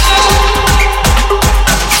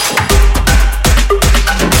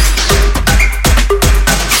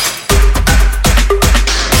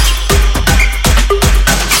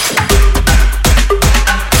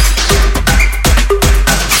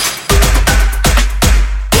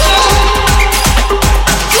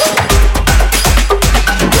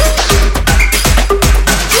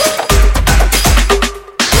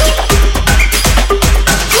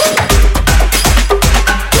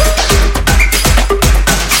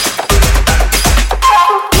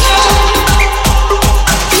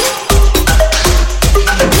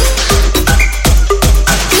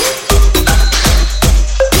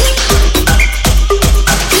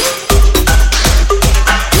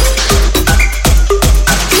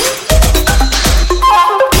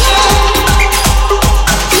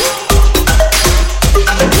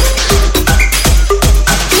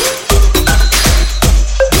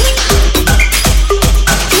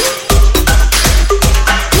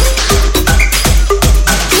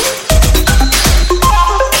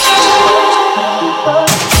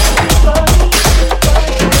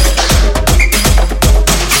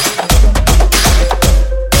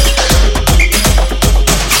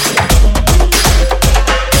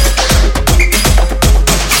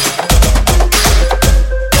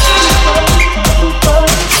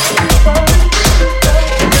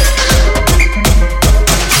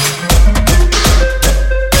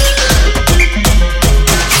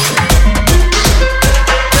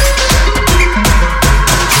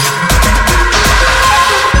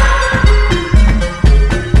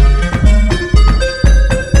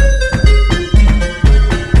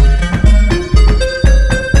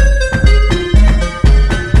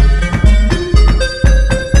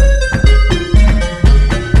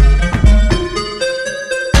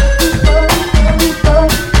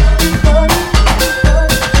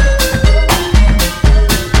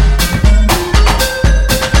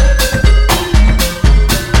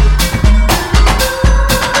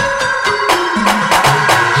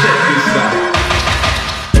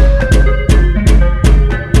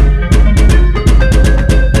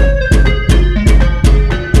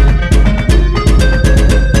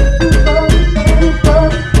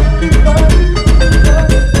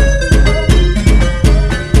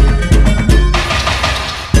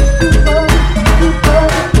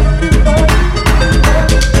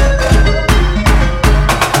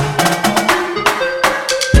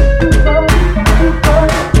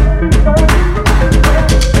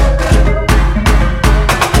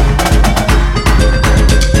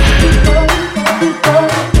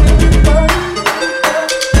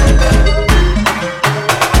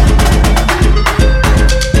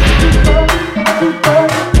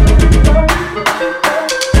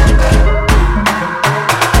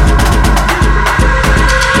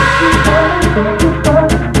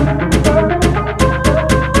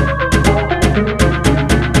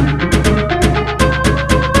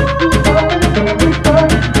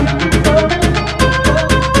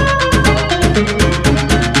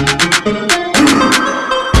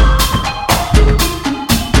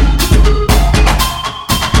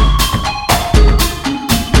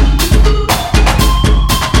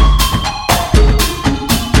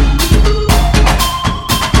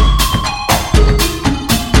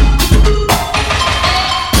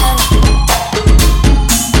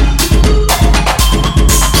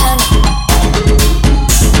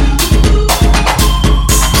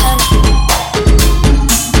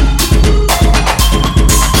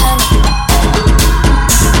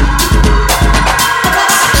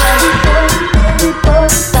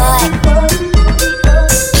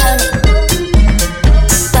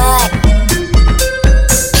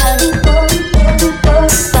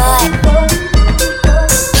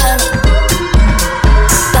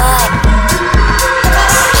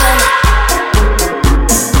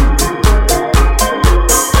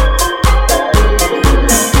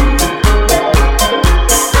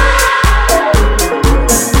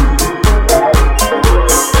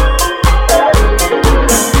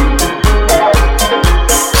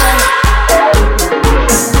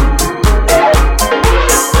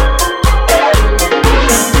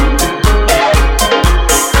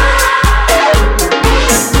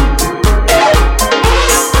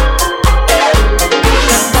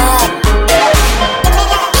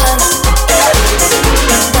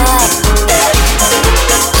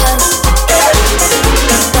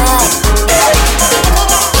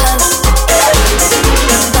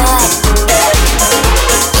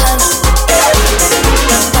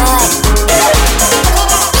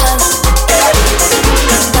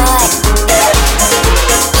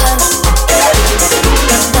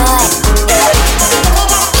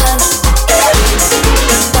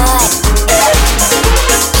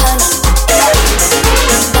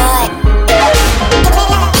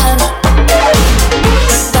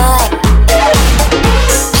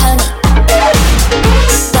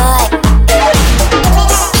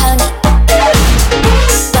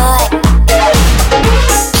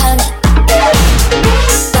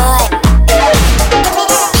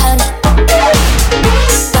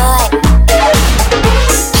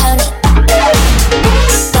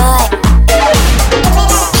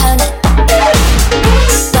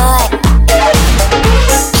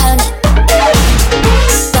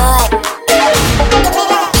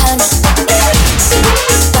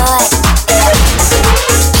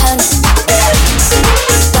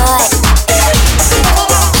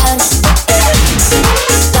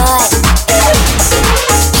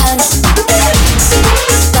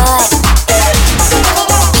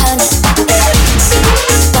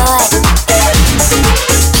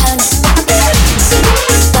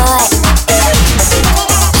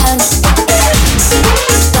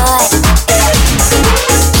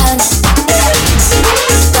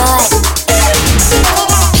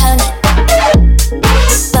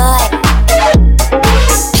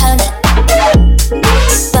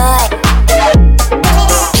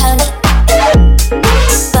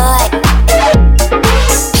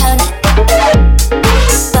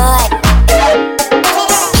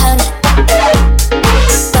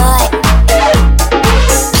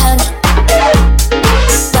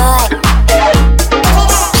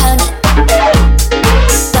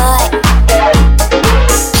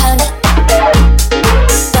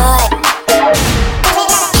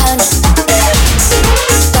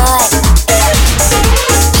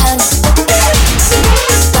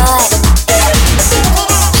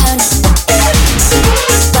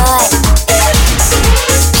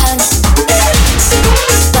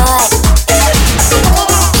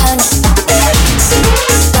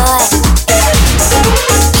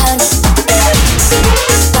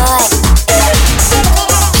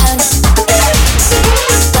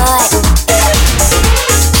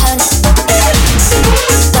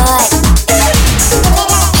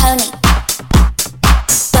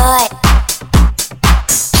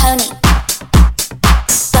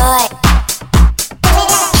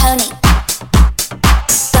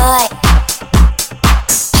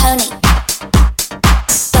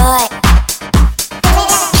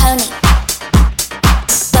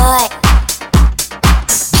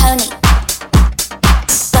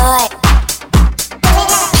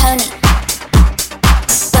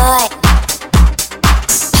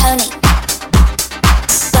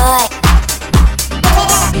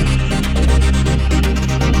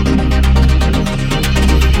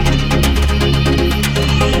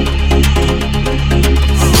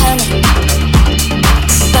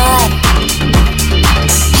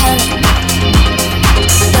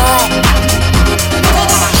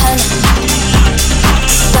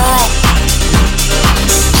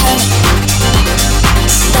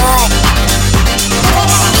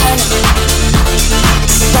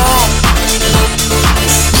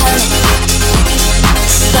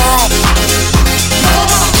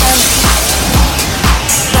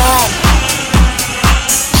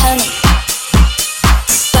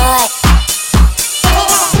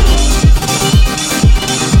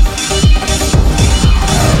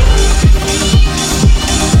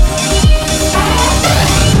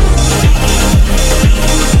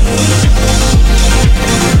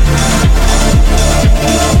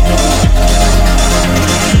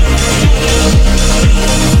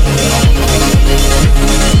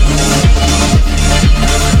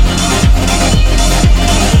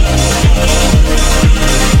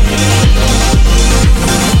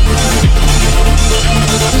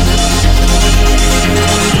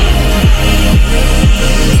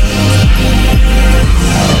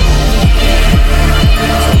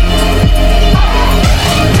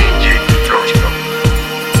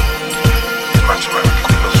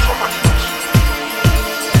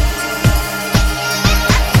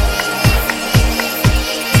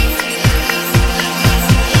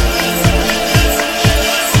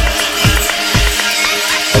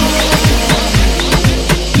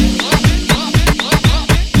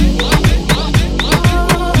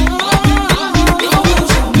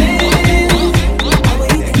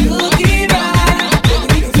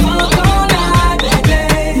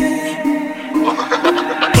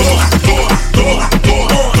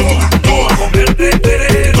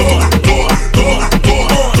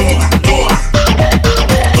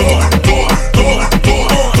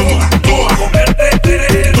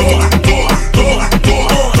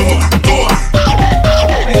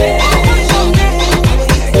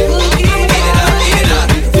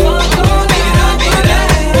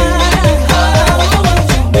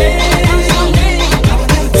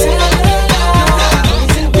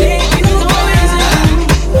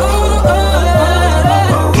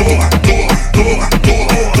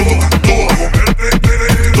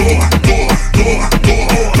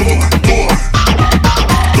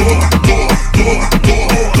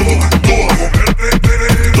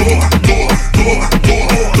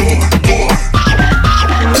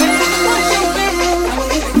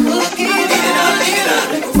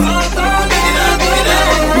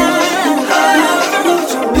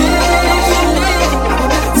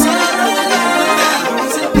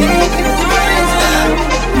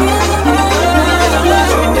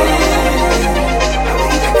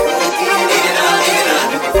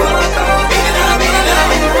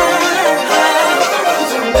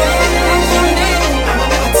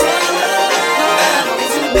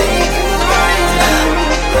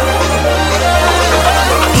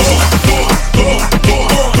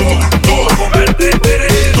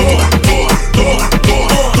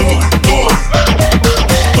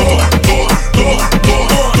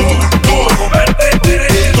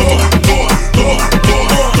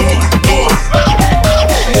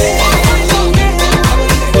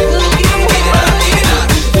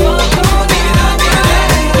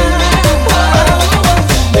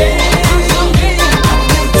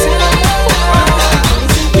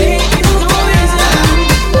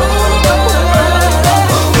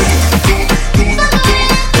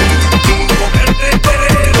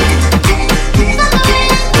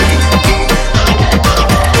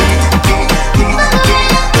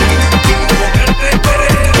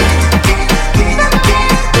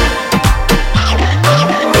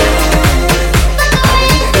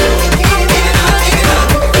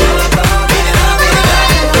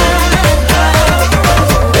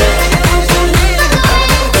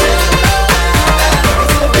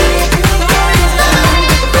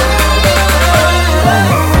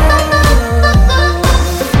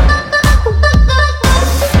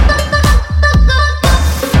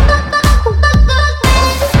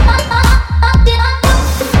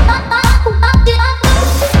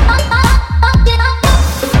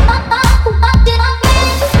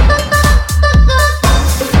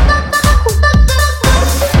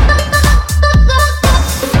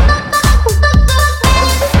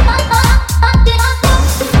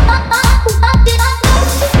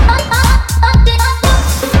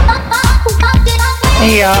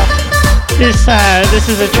 Hey y'all. This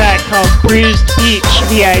is a track called Bruised Beach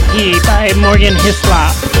VIP by Morgan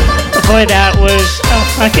Hislop. Before that was a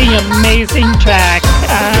fucking amazing track.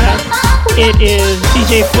 It is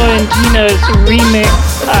DJ Florentino's remix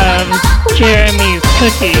of Jeremy's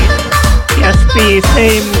Cookie. Yes, the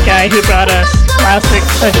same guy who brought us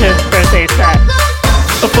classics such as Birthday Sex.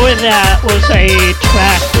 Before that was a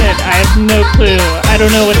track that I have no clue. I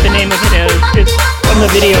don't know what the name of it is. It's from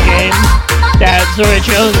the video game that Zora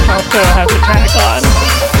Jones also has a track on.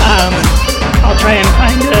 I'll try and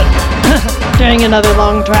find it during another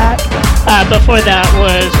long track. Before that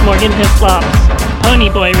was Morgan Hislop's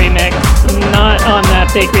Pony Boy remix, not on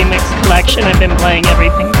that big remix collection I've been playing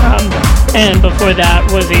everything from. And before that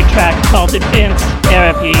was a track called Advanced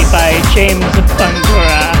Therapy by James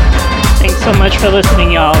Bangura. Thanks so much for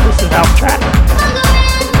listening, y'all. This is alptrack.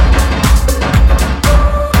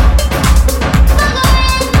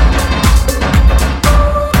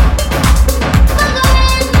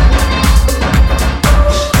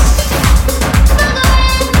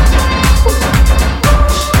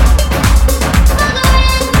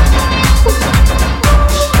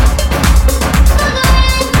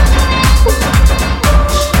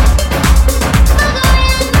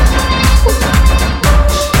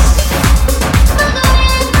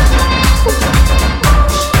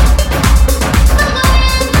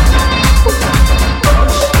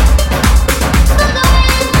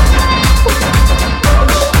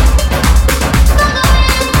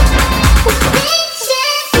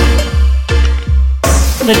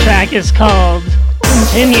 The track is called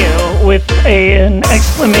Continue with an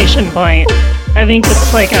exclamation point. I think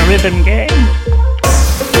it's like a rhythm game.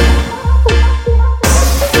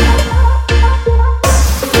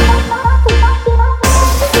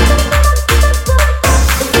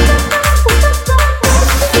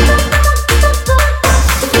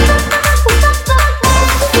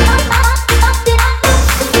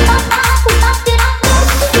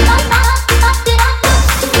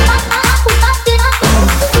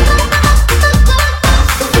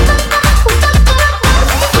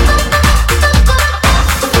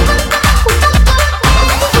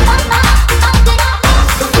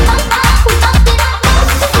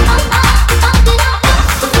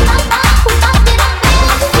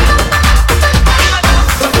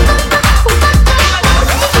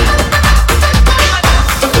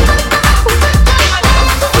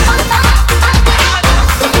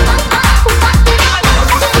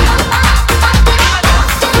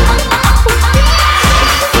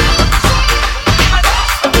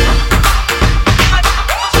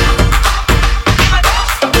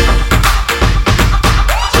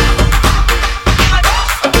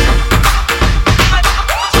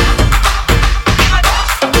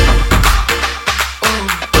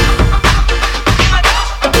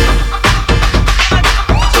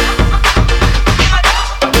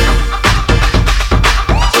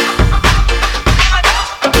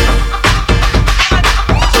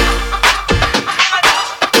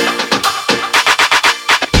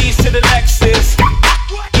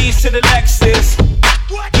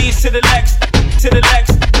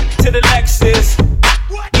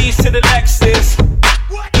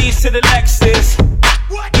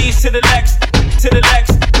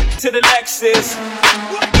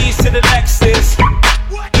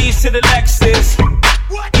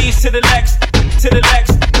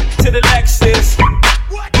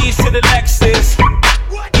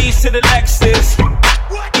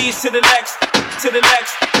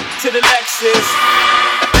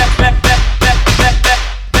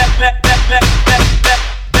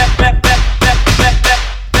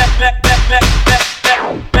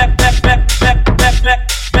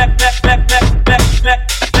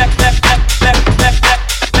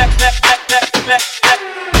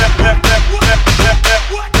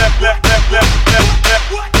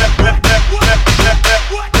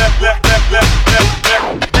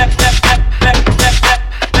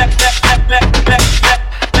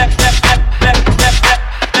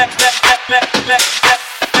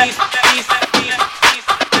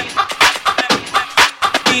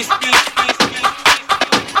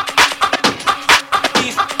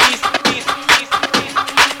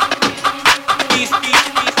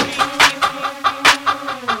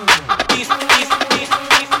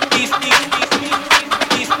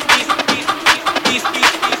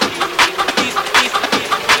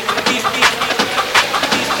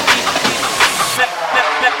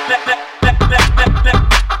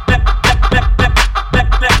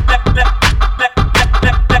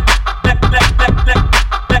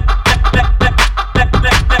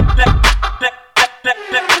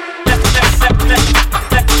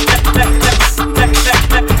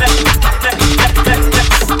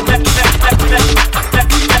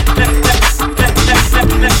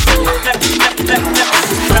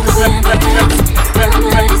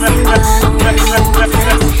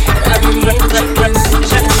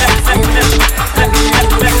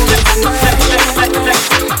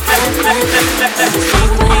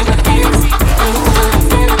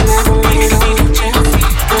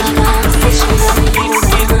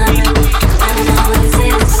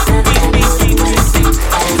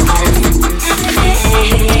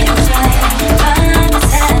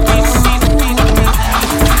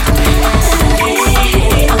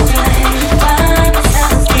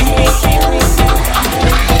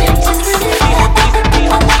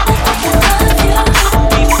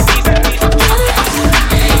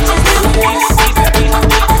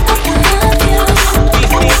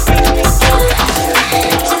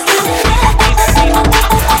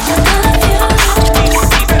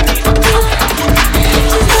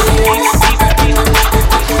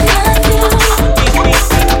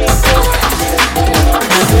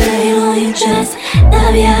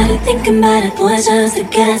 looking bad at boys just to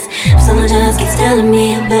guess. If someone just keeps telling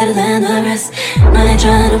me I'm better than the rest, I ain't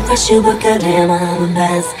trying to rush you, but goddamn I'm the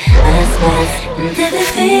best. And if it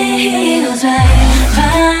feels right,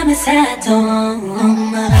 promise I don't want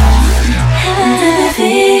more. And if it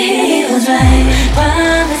feels right,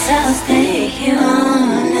 promise I'll stay here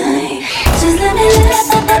all night. Just let me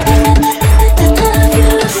love you.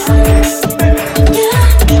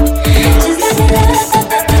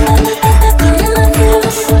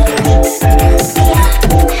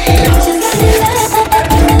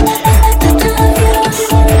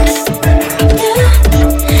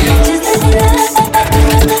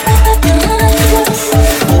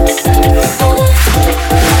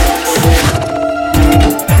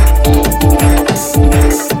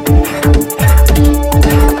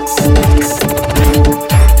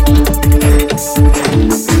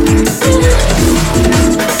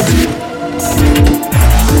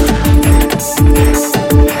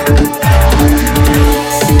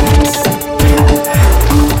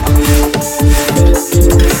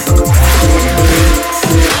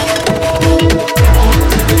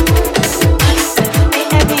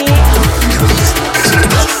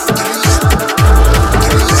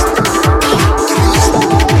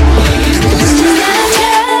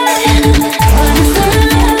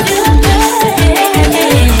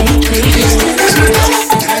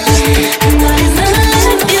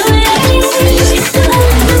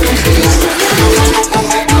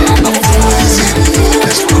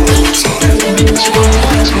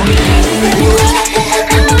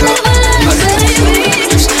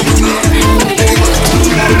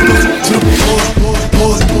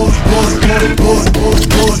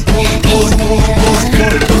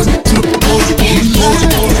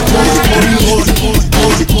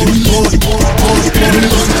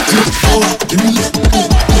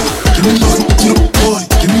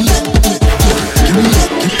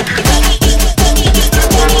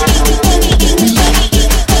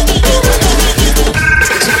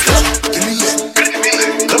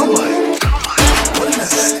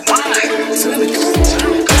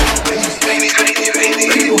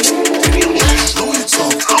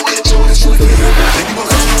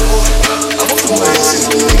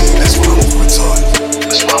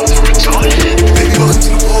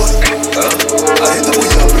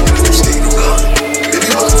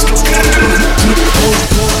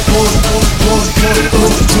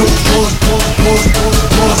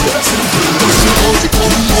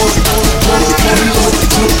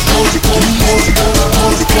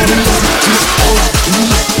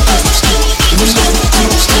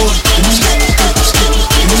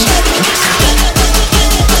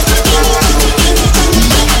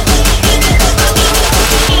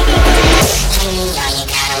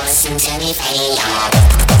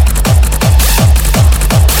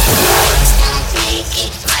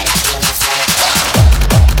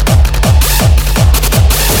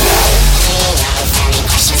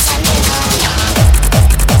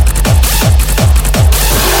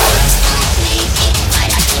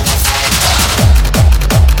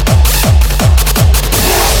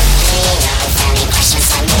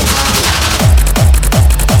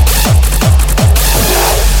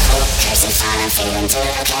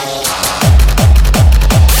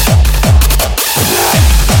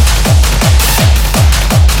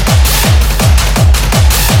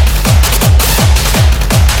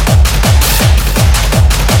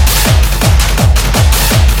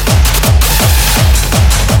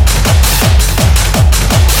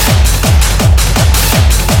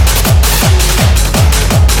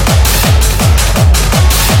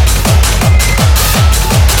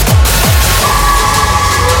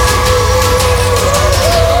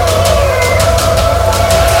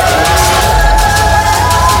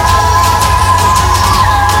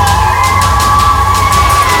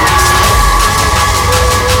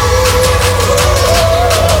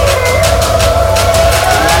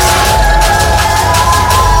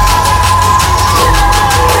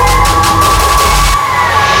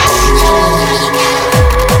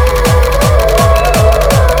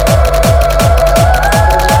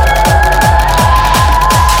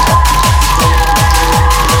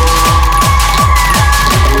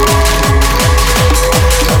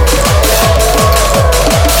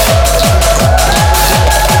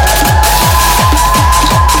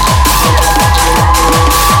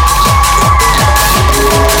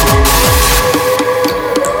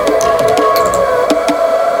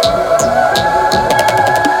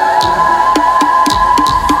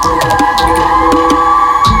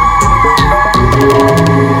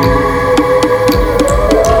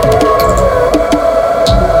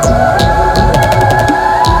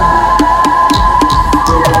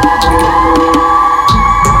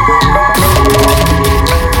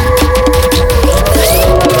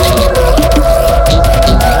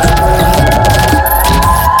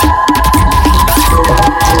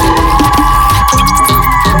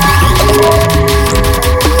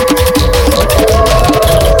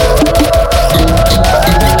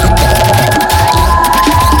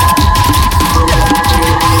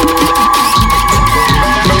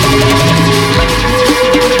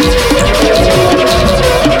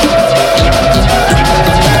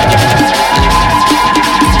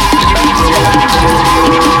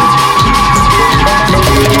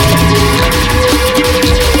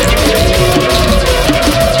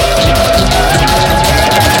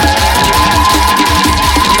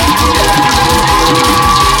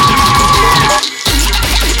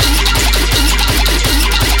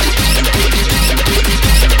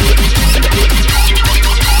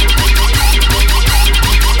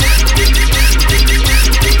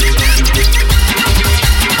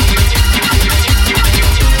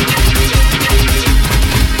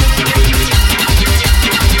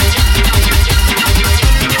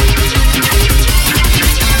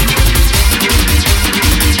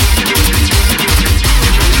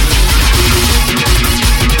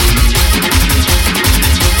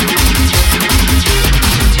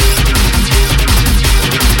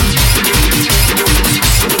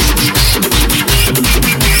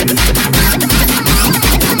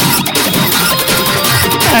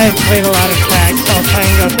 I've played a lot of tracks, so I'll try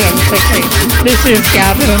and go through them quickly. This is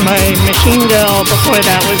Gavin by Machine Girl. Before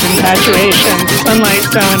that was Infatuation. Sunlight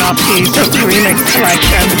Zone off the Circle Remix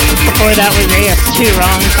Collection. Before that was AS2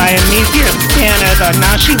 Wrong by Amnesia Scanner, the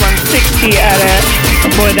Nashi 160 edit.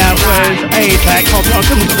 Before that was a track called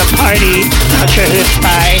Welcome to the Party. Not sure who it's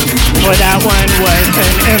by. Before that one was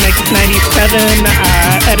an MX 97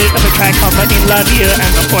 edit of a track called Let Me Love You.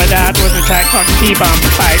 And before that was a track called T-Bump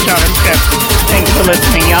by John and Chip. Thanks for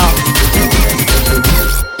listening, y'all.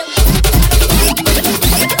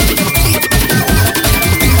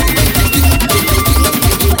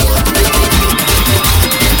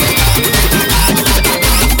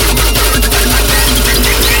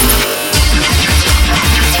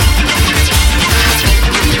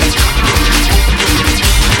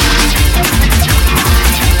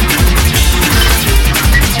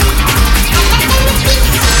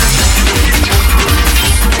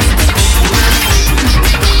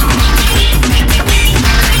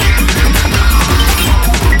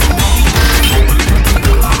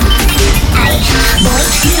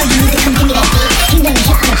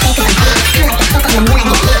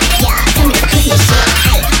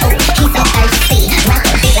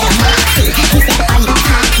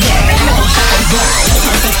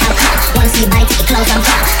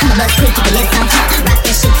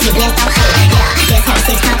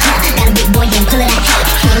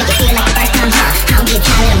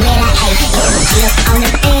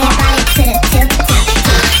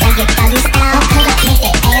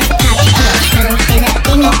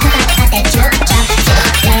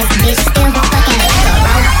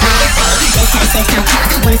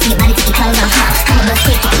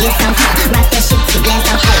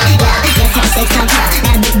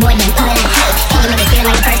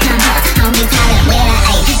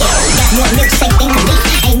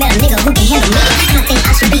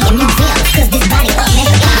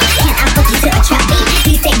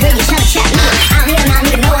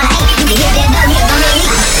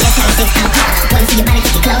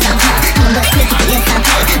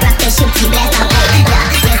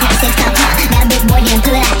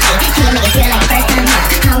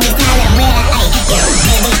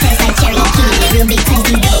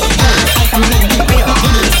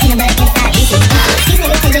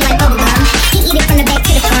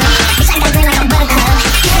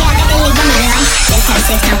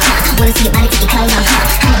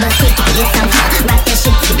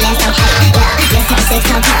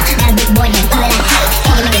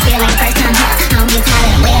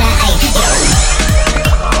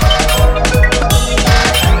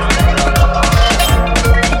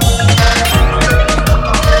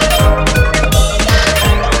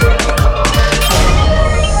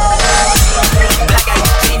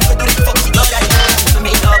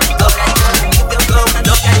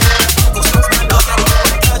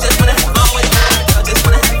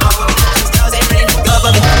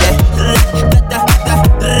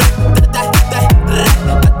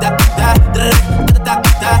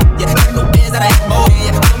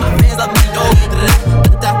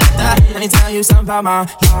 about my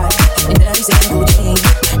life in every single day.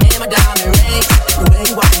 And my diamond rings, the way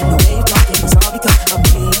you walking, the way you talking, it's all because of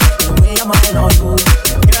me. The way I'm on you,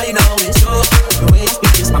 girl, you know it's true. The way I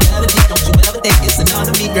speak is my melody. Don't you ever think it's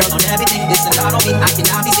another me, girl, on everything. It's a lot on me. I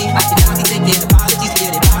cannot be seen, I cannot be taking apologies.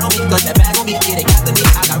 Get it out on me, cause that bag on me, yeah, they got to me.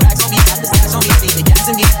 I got racks on me, got the stash on me, see they gas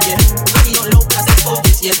in me, yeah. Money on low, but I stay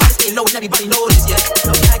focused, yeah. Try to stay low and everybody knows this, yeah.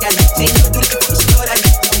 No, I got 19, never do this before, she know that.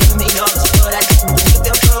 You may know, she know that. You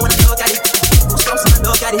feel good when I look at it. Goosebumps when I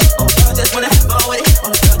look at it. Oh, girl, just wanna have fun with it.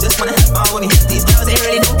 Oh, girl, just wanna have fun with me. These girls ain't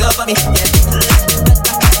really no good for me, yeah.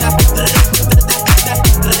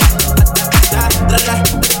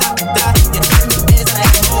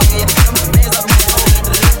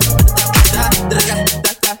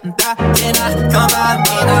 Then I come by,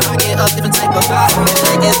 I get a different type of vibe.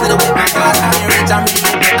 Like it's little bit my God. I ain't rich, I'm rich.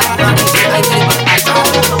 I ain't shit like it, but I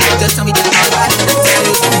don't. Just tell me that it's right. Let's tell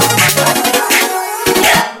you something about my God.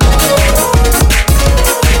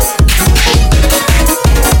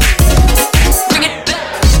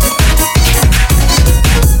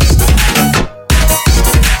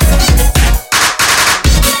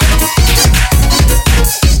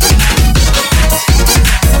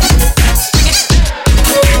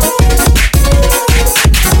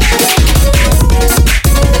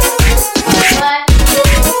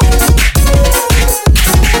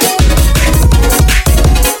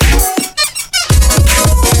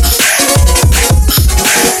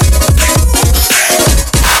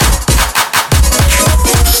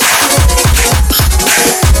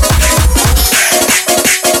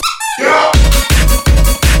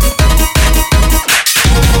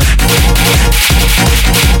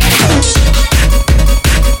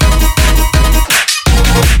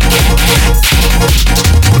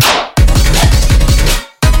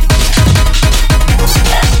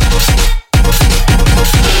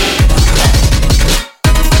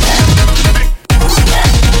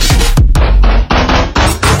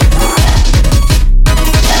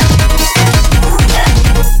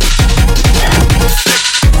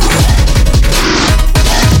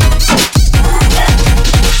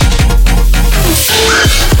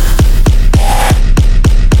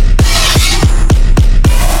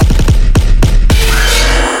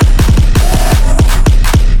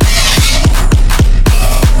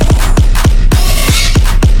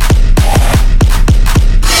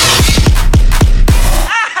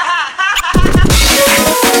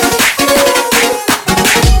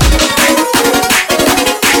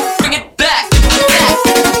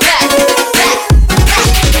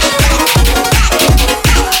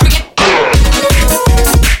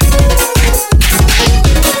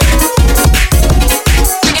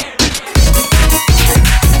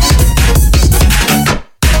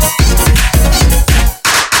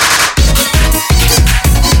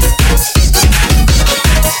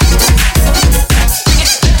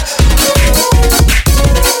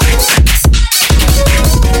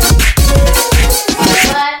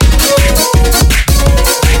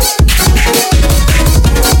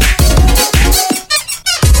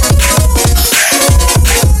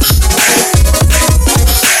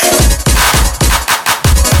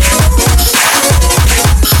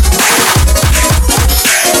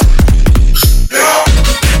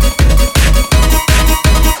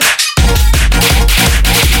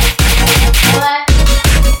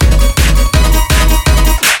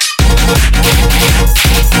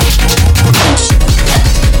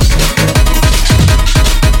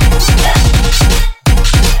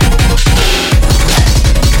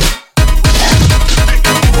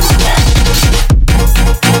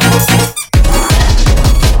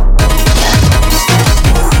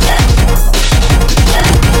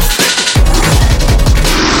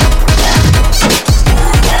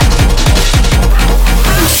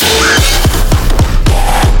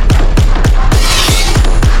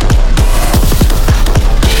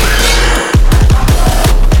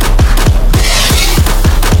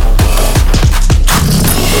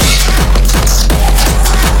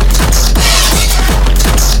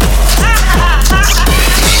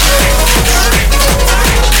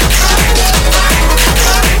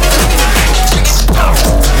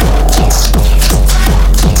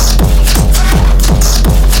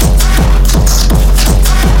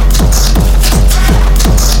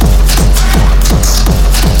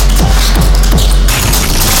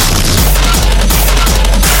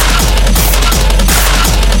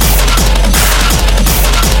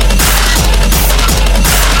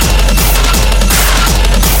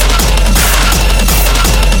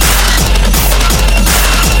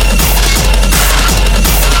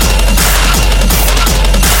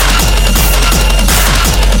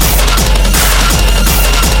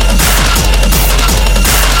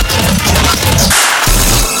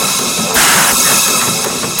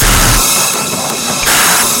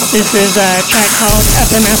 This is a track called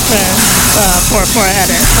Evanescence, 4/4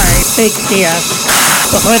 edit by Fake CS.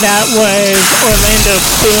 Before that was Orlando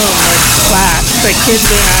Boom with Flat, the Kid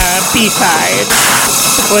Luna B-side.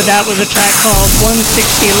 Before that was a track called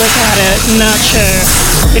 160 Look At It, not sure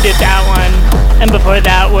who did that one. And before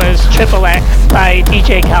that was Triple X by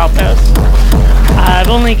DJ Calpus. I've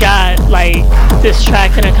only got this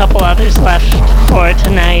track and a couple others left for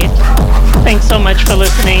tonight. Thanks so much for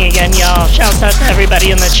listening again, y'all. Shouts out to everybody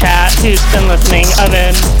in the chat who's been listening.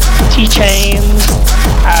 Oven, T-Chains,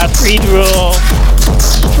 Freed Rule,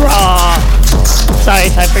 Straw. Sorry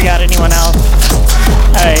if I forgot anyone else.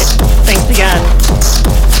 Alright, thanks again.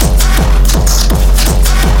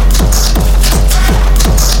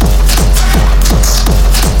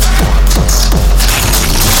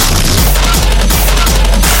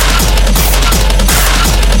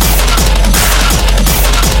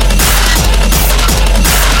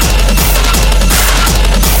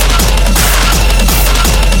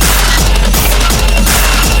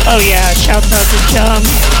 Oh yeah, shouts out to Jump.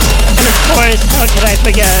 And of course, how could I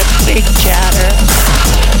forget Big Chatter?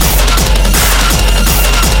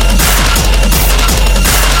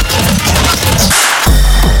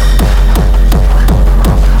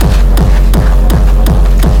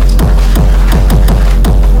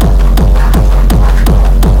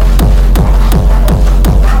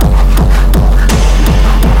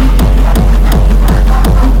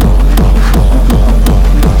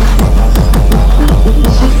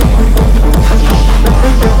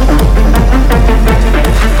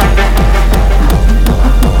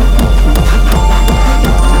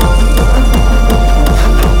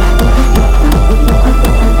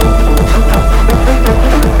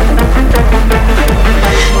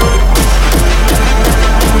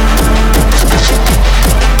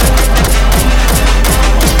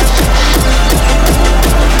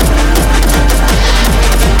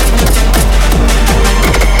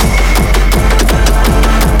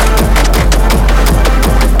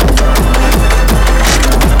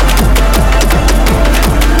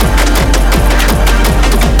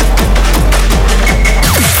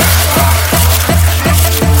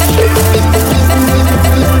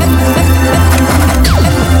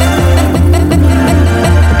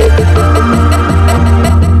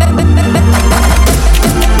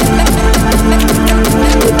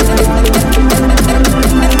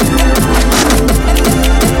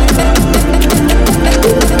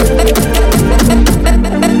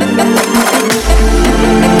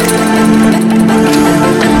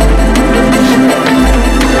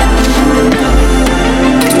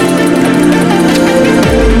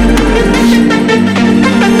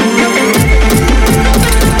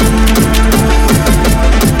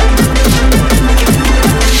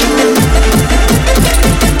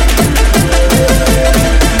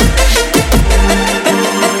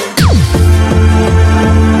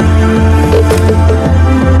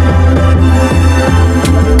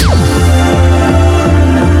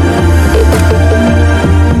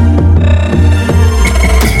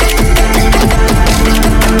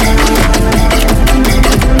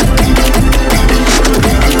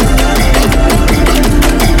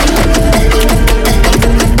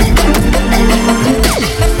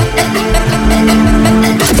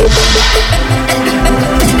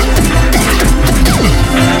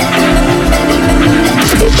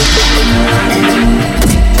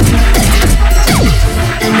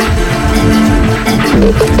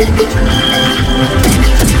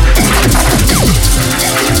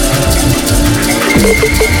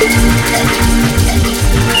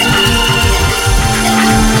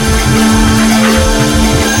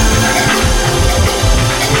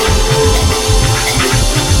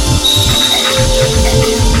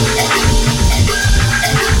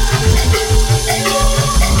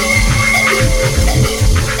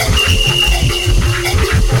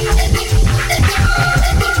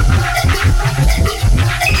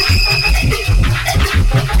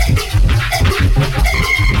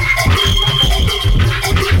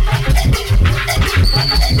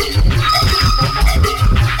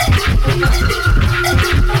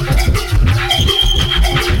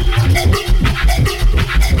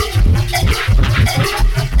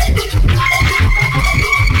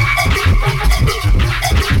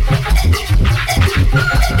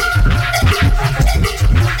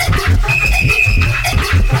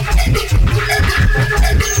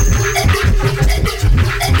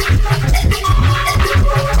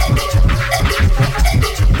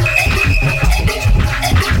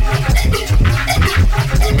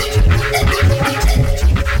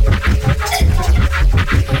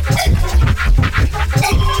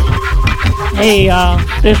 Hey y'all,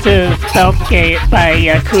 this is Beltgate by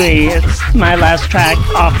Yakui. It's my last track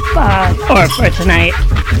off, or for tonight.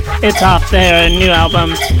 It's off their new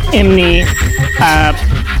album, Imni.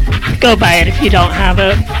 Go buy it if you don't have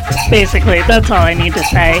it. Basically, that's all I need to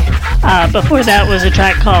say. Before that was a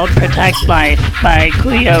track called Protect Life by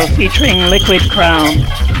Kuyo featuring Liquid Chrome.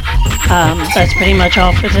 That's pretty much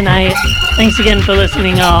all for tonight. Thanks again for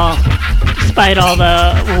listening, all. Despite all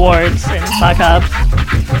the awards and fuck-ups.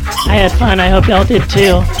 I had fun. I hope y'all did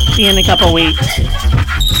too. See you in a couple weeks.